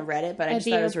 I haven't read it, but I just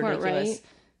thought it was ridiculous.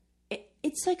 Right?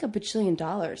 It's like $1 billion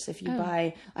if you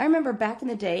buy. I remember back in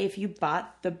the day, if you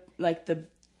bought the.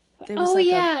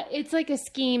 It's like a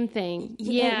scheme thing.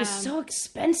 Yeah, it was so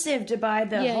expensive to buy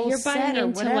the whole you're set buying or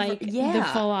into whatever. the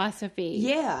philosophy.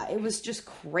 Yeah, it was just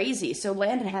crazy. So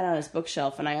Landon had it on his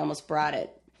bookshelf, and I almost brought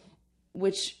it,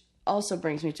 which also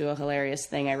brings me to a hilarious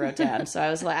thing I wrote down. So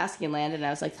I was asking Landon, and I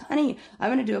was like, "Honey, I'm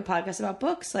going to do a podcast about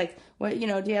books. Like, what do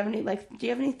you have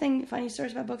anything funny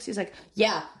stories about books?" He's like,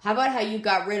 "Yeah. How about how you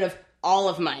got rid of all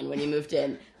of mine when you moved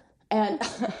in?" And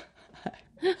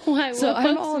why? So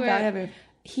I'm all about having.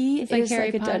 He is like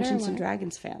a Potter, Dungeons and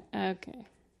Dragons fan. Okay.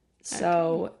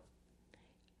 So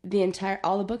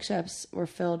all the bookshelves were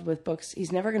filled with books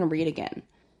he's never going to read again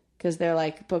because they're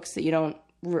like books that you don't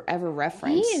ever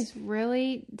reference. He is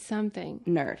really something.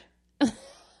 Nerd.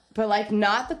 But like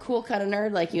not the cool kind of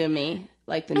nerd like you and me,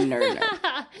 like the nerd.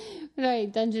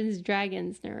 Right, Dungeons and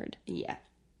Dragons nerd. Yeah.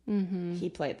 Mm-hmm. He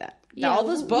played that. Yeah, all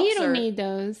those books you don't need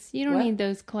those. You don't What? need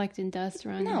those collecting dust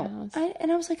around your house. I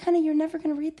was like, honey, you're never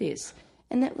going to read these.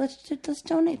 And that let's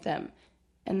donate them.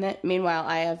 And then meanwhile,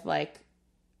 I have like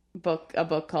a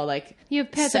book called like you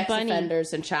have Pet Sex the Bunny.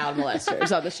 Offenders and Child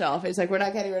Molesters on the shelf. He's like, we're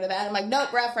not getting rid of that. I'm like,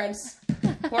 nope, reference.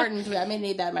 Important. I may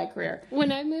need that in my career. When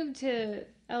I moved to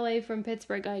LA from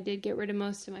Pittsburgh, I did get rid of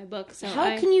most of my books. So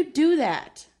How can you do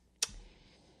that?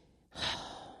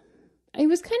 It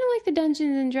was kind of like the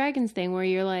Dungeons and Dragons thing where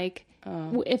you're like,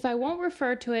 if I won't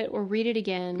refer to it or read it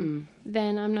again,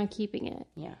 then I'm not keeping it.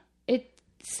 Yeah. It's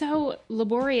so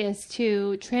laborious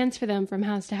to transfer them from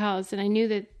house to house, and I knew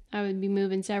that I would be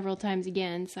moving several times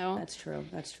again. So That's true.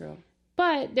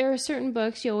 But there are certain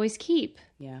books you always keep.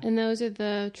 Yeah. And those are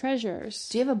the treasures.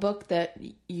 Do you have a book that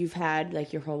you've had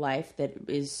like your whole life that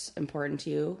is important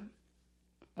to you?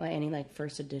 Like any like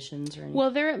first editions or anything? Well,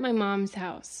 they're at my mom's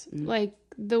house. Like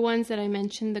the ones that I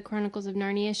mentioned, the Chronicles of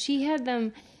Narnia. She had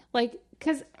them like,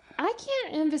 because I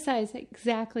can't emphasize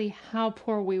exactly how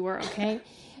poor we were, okay?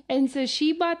 And so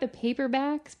she bought the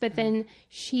paperbacks, but then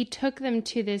she took them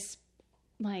to this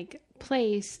like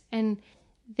place and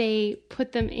they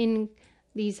put them in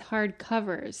these hard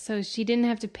covers. So she didn't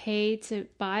have to pay to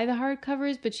buy the hard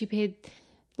covers, but she paid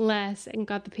less and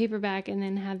got the paperback and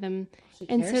then had them. She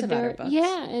cares about her books.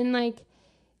 Yeah, and like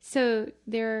so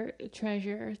they're a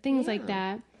treasure, things like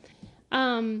that.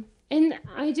 And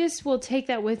I just will take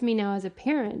that with me now as a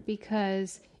parent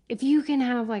because if you can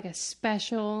have like a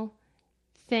special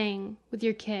thing with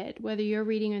your kid, whether you're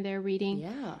reading or they're reading.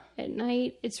 Yeah. At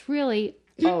night, it's really...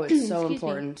 Oh, it's so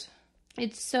important.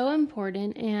 It's so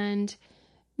important and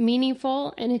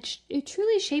meaningful, and it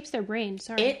truly shapes their brain.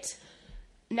 Sorry.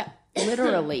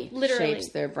 Literally shapes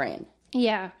their brain.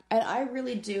 Yeah. And I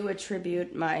really do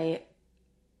attribute my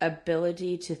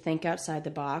ability to think outside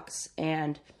the box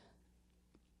and,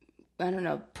 I don't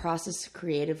know, process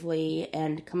creatively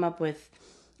and come up with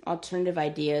alternative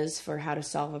ideas for how to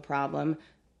solve a problem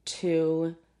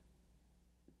to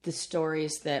the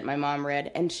stories that my mom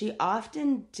read. And she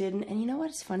often didn't, and you know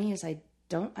what's funny is I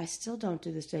still don't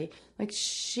do this today. Like,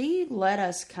 she let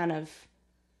us kind of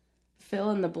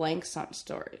fill in the blanks on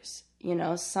stories. You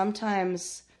know,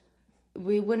 sometimes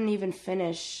we wouldn't even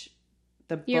finish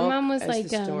the book. Your mom was like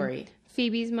the story.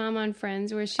 Phoebe's mom on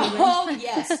Friends, where she would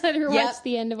let her watch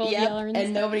the end of Old Yeller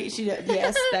and stuff.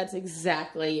 Yes, that's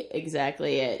exactly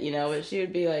it. You know, she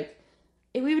would be like,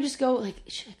 we would just go like,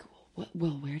 she'd like,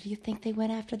 well, where do you think they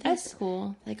went after this? That's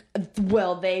cool. Like,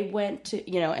 well, they went to,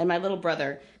 and my little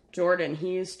brother, Jordan, he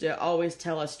used to always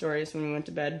tell us stories when we went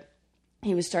to bed.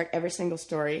 He would start every single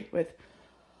story with,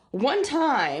 one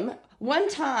time.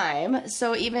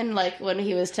 So even like when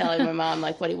he was telling my mom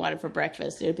like what he wanted for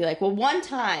breakfast, it would be like, well, one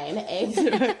time eggs.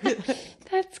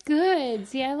 That's good.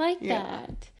 See, I like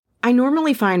that. I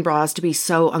normally find bras to be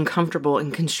so uncomfortable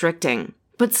and constricting,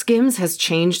 but Skims has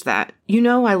changed that. You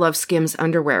know I love Skims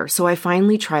underwear, so I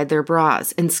finally tried their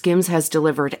bras, and Skims has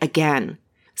delivered again.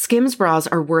 Skims bras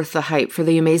are worth the hype for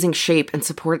the amazing shape and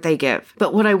support they give,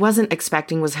 but what I wasn't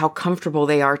expecting was how comfortable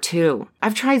they are too.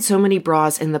 I've tried so many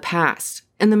bras in the past,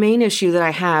 and the main issue that I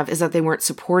have is that they weren't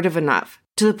supportive enough,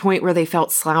 to the point where they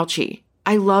felt slouchy.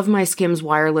 I love my Skims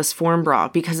wireless form bra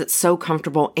because it's so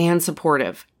comfortable and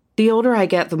supportive. The older I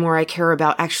get, the more I care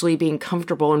about actually being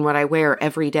comfortable in what I wear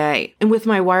every day. And with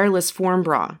my wireless form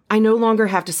bra, I no longer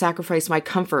have to sacrifice my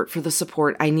comfort for the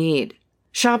support I need.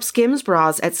 Shop Skims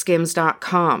bras at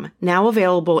skims.com, now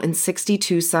available in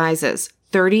 62 sizes,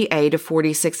 30A to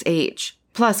 46H.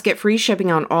 Plus, get free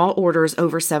shipping on all orders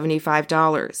over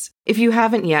 $75. If you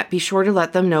haven't yet, be sure to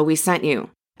let them know we sent you.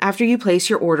 After you place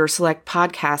your order, select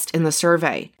podcast in the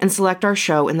survey and select our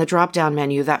show in the drop-down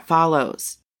menu that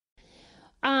follows.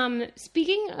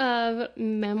 Speaking of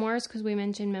memoirs, because we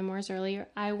mentioned memoirs earlier,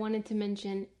 I wanted to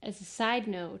mention as a side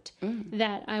note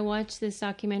that I watched this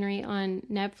documentary on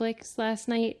Netflix last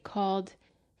night called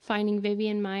Finding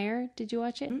Vivian Maier. Did you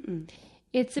watch it?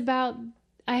 It's about,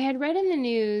 I had read in the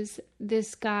news,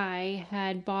 this guy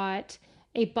had bought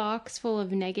a box full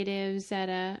of negatives at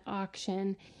an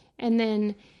auction and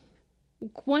then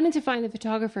wanted to find the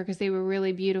photographer because they were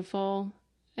really beautiful.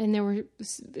 And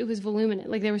it was voluminous.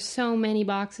 Like, there were so many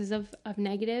boxes of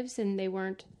negatives and they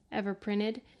weren't ever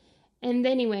printed. And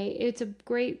anyway, it's a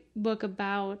great book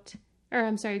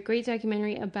great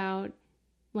documentary about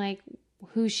like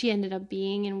who she ended up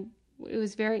being. And it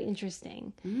was very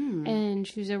interesting. And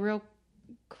she was a real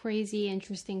crazy,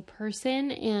 interesting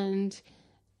person and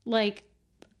like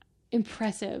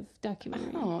impressive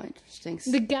documentary. Oh, interesting.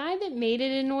 The guy that made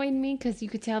it annoyed me because you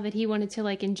could tell that he wanted to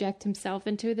like inject himself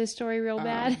into this story real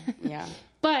bad. Yeah.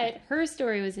 But her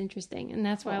story was interesting, and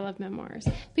that's why I love memoirs.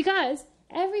 Because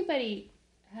everybody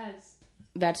has...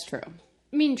 That's true.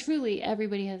 I mean, truly,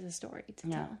 everybody has a story to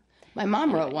tell. My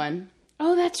mom wrote one.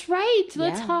 Oh, that's right.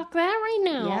 Let's talk that right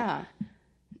now. Yeah.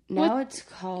 Now it's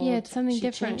called... Yeah, it's something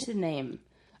different. She changed the name.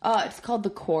 It's called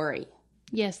The Quarry.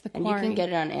 Yes, The Quarry. And you can get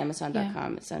it on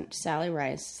Amazon.com. Yeah. It's on Sally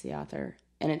Rice, the author.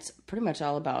 And it's pretty much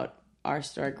all about our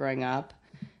story growing up,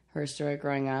 her story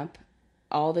growing up.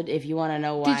 If you want to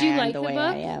know why I'm the way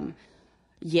I am.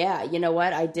 Yeah, you know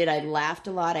what? I did. I laughed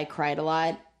a lot. I cried a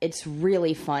lot. It's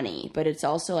really funny, but it's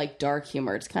also like dark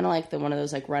humor. It's kind of like one of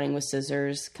those like Running with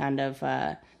Scissors kind of,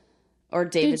 or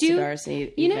David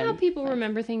Sedaris. You know how people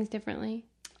remember things differently?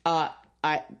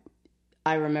 I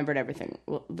remembered everything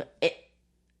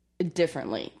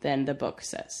differently than the book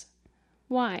says.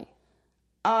 Why?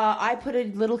 I put a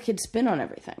little kid spin on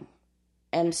everything.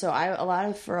 And so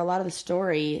for a lot of the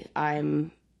story,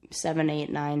 I'm 7, 8,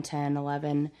 9, 10,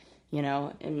 11,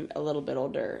 and a little bit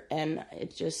older. And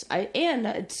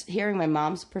it's hearing my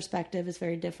mom's perspective is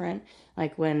very different.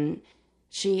 Like when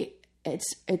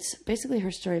it's basically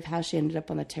her story of how she ended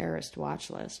up on the terrorist watch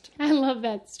list. I love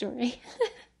that story.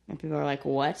 And people are like,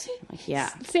 what? I'm like, yeah.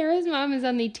 Sarah's mom is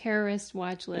on the terrorist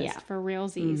watch list for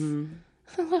realsies.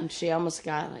 Mm-hmm. And she almost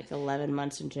got like 11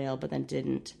 months in jail, but then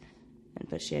didn't.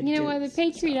 But she had the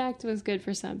Patriot Act was good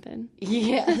for something.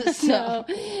 Yeah. So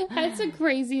that's the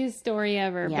craziest story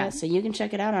ever. Yeah, so you can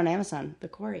check it out on Amazon, The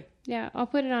Quarry. Yeah, I'll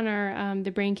put it on our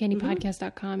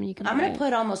thebraincandypodcast.com and you can I'm going to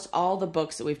put almost all the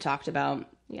books that we've talked about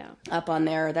Yeah. up on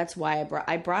there. That's why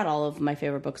I brought all of my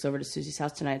favorite books over to Susie's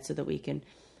house tonight so that we can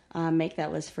make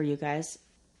that list for you guys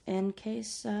in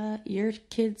case your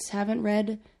kids haven't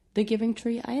read The Giving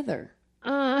Tree either.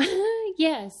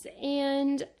 Yes,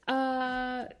 and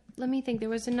let me think. There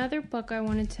was another book I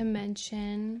wanted to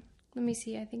mention. Let me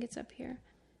see. I think it's up here.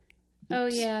 Oh,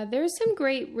 yeah. There's some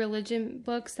great religion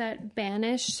books that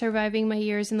Banish, Surviving My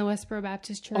Years in the Westboro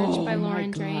Baptist Church by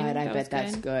Lauren Drain. I bet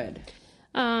that's good.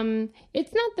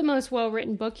 It's not the most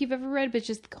well-written book you've ever read, but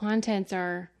just the contents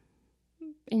are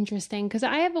interesting. Because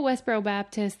I have a Westboro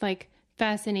Baptist,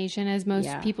 fascination, as most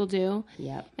people do.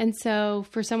 Yep. And so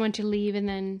for someone to leave and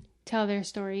then tell their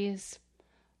story is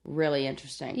really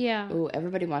interesting. Yeah. Ooh,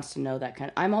 everybody wants to know that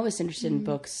kind of... I'm always interested in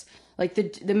books. Like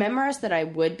the memoirs that I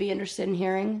would be interested in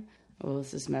hearing... Oh,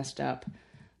 this is messed up.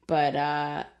 But,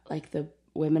 the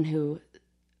women who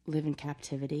live in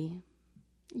captivity.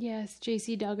 Yes,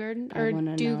 J.C. Duggar or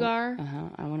Dugar.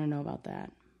 I want to know about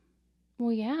that.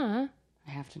 Well, yeah.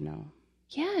 I have to know.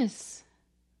 Yes.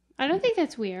 I don't think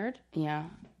that's weird. Yeah.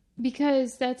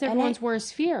 Because that's everyone's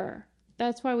worst fear.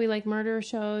 That's why we like murder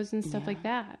shows and stuff like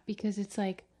that. Because it's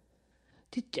like...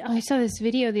 I saw this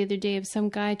video the other day of some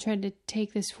guy trying to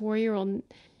take this 4-year-old.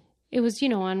 It was,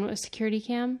 on a security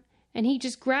cam. And he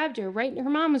just grabbed her. Her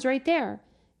mom was right there.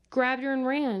 Grabbed her and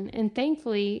ran. And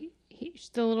thankfully,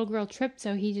 the little girl tripped,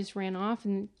 so he just ran off.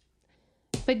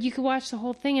 But you could watch the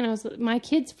whole thing, and my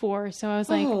kid's 4, so I was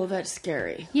like... Oh, that's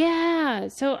scary. Yeah.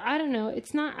 So, I don't know.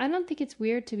 I don't think it's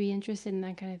weird to be interested in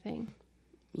that kind of thing.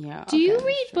 Yeah. Do you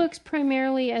read books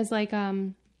primarily as,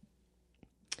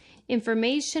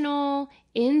 informational,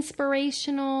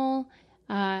 inspirational,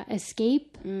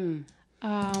 escape?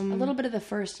 A little bit of the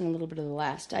first and a little bit of the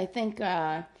last. I think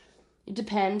it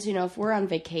depends. If we're on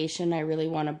vacation, I really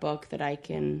want a book that I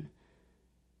can...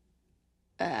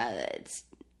 it's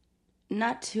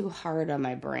not too hard on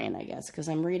my brain, I guess, because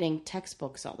I'm reading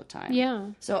textbooks all the time. Yeah.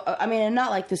 So, and not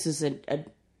like this is a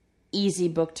easy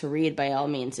book to read by all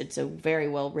means. It's a very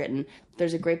well written...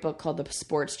 There's a great book called The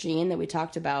Sports Gene that we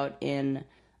talked about in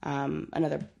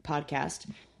another podcast.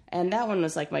 And that one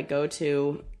was my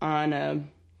go-to on a...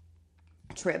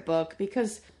 trip book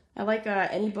because I like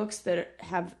any books that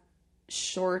have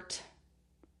short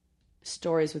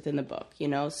stories within the book,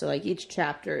 so each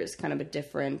chapter is kind of a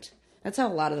different... That's how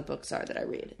a lot of the books are that I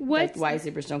read. Like Why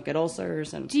Zebras Don't Get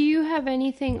Ulcers. And do you have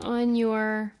anything on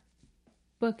your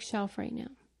bookshelf right now?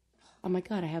 Oh my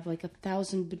god, I have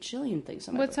 1,000 bajillion things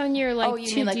on my What's book. on your Oh,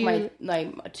 you mean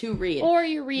my to read? Or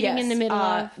you're reading in the middle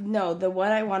of? No, the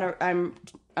one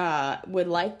would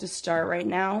like to start right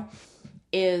now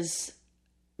is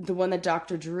the one that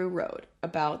Dr. Drew wrote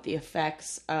about the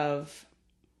effects of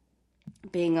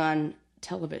being on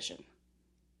television.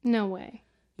 No way.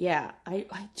 Yeah, I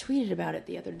tweeted about it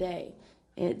the other day.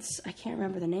 I can't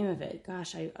remember the name of it.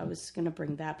 Gosh, I was going to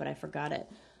bring that, but I forgot it.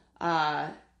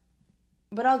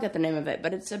 But I'll get the name of it.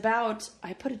 But it's about...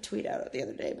 I put a tweet out the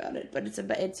other day about it, but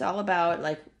it's all about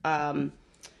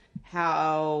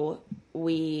how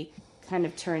we kind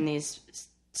of turn these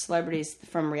celebrities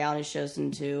from reality shows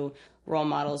into role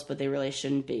models, but they really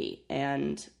shouldn't be,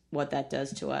 and what that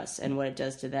does to us and what it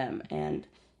does to them. And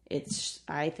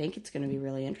I think it's going to be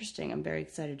really interesting. I'm very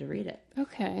excited to read it.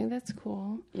 Okay, that's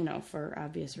cool. For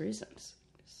obvious reasons.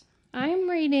 I'm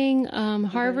reading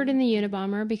Harvard and the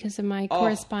Unabomber because of my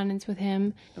correspondence with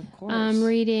him. Of course. I'm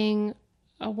reading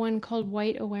one called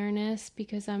White Awareness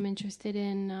because I'm interested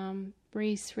in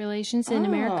race relations in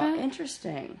America.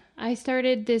 Interesting. I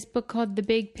started this book called The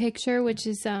Big Picture, which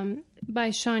is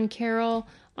by Sean Carroll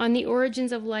on the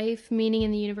origins of life, meaning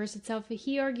in the universe itself.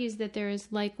 He argues that there is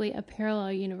likely a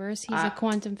parallel universe. He's a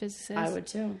quantum physicist. I would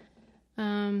too.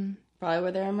 Probably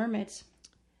where there are mermaids.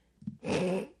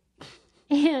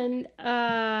 And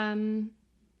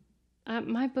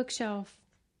my bookshelf,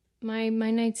 my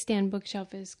nightstand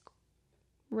bookshelf is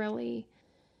really...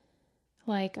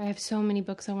 I have so many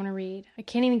books I want to read. I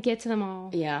can't even get to them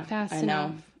all. Yeah, fast I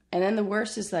enough. know. And then the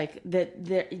worst is that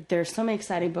there's so many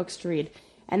exciting books to read,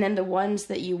 and then the ones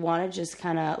that you want to just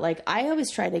kind of I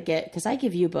always try to get, because I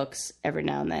give you books every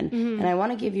now and then, and I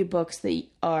want to give you books that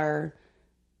are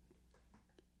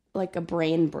like a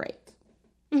brain break,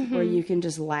 where you can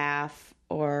just laugh.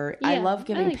 Or I love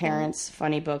giving parents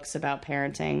funny books about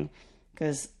parenting,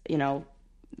 because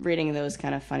reading those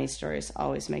kind of funny stories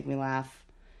always make me laugh.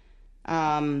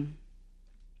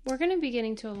 We're going to be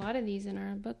getting to a lot of these in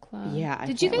our book club. Yeah,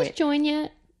 Did you guys join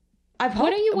yet?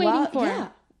 What are you waiting for? Yeah.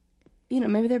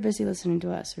 Maybe they're busy listening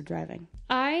to us or driving.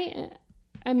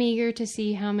 I'm eager to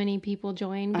see how many people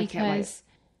join because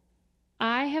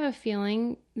I have a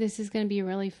feeling this is going to be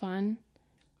really fun.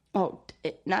 Oh,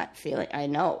 not feeling. I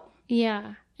know.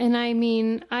 Yeah. And I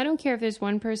mean, I don't care if there's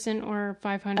one person or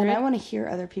 500. And I want to hear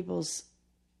other people's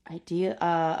ideas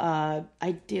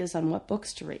on what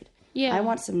books to read. Yeah. I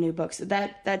want some new books.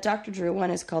 That Dr. Drew one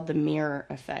is called The Mirror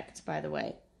Effect, by the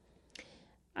way.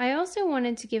 I also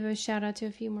wanted to give a shout out to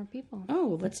a few more people.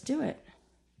 Oh, let's do it.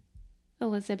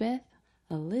 Elizabeth.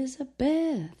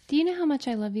 Do you know how much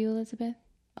I love you, Elizabeth?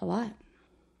 A lot.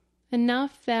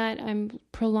 Enough that I'm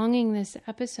prolonging this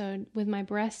episode with my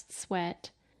breast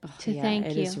sweat to thank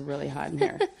you. It is really hot in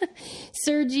here.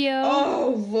 Sergio.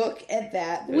 Oh, look at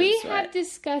that. We have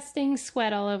disgusting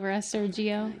sweat all over us,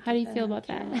 Sergio. How do you feel about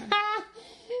that?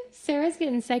 Sarah's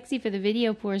getting sexy for the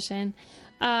video portion.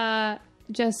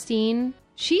 Justine,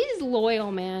 she's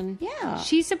loyal, man. Yeah.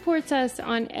 She supports us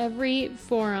on every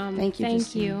forum. Thank you, Thank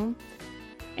Justine. you.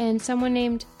 And someone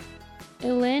named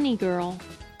Eleni Girl.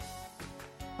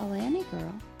 Eleni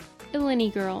Girl.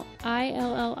 Eleni Girl.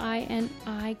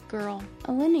 Illini Girl.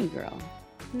 Eleni Girl.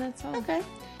 And that's all. Okay.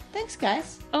 Thanks,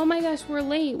 guys. Oh my gosh, we're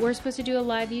late. We're supposed to do a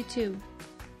live YouTube.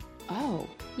 Oh.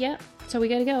 Yep. So we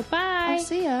gotta go. Bye. I'll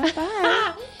see ya.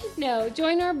 Bye. No,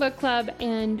 join our book club,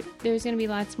 and there's gonna be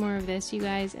lots more of this, you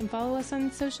guys. And follow us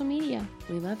on social media.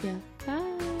 We love you.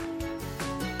 Bye.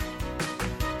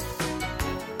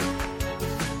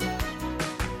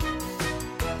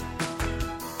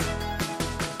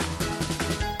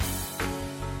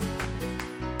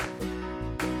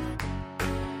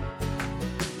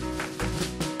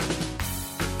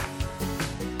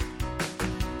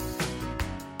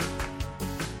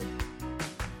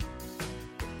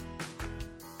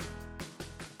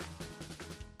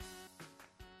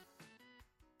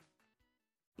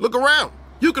 Look around.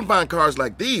 You can find cars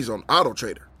like these on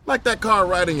AutoTrader, like that car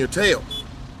riding your tail.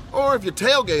 Or if you're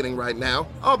tailgating right now,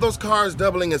 all those cars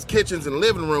doubling as kitchens and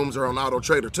living rooms are on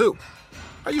AutoTrader too.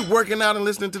 Are you working out and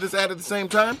listening to this ad at the same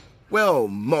time? Well,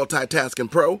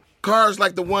 multitasking pro, cars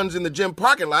like the ones in the gym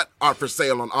parking lot are for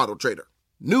sale on AutoTrader.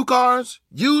 New cars,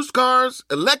 used cars,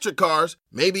 electric cars,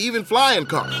 maybe even flying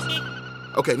cars.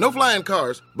 Okay, no flying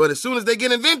cars, but as soon as they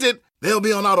get invented, they'll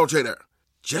be on AutoTrader.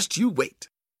 Just you wait.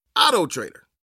 AutoTrader.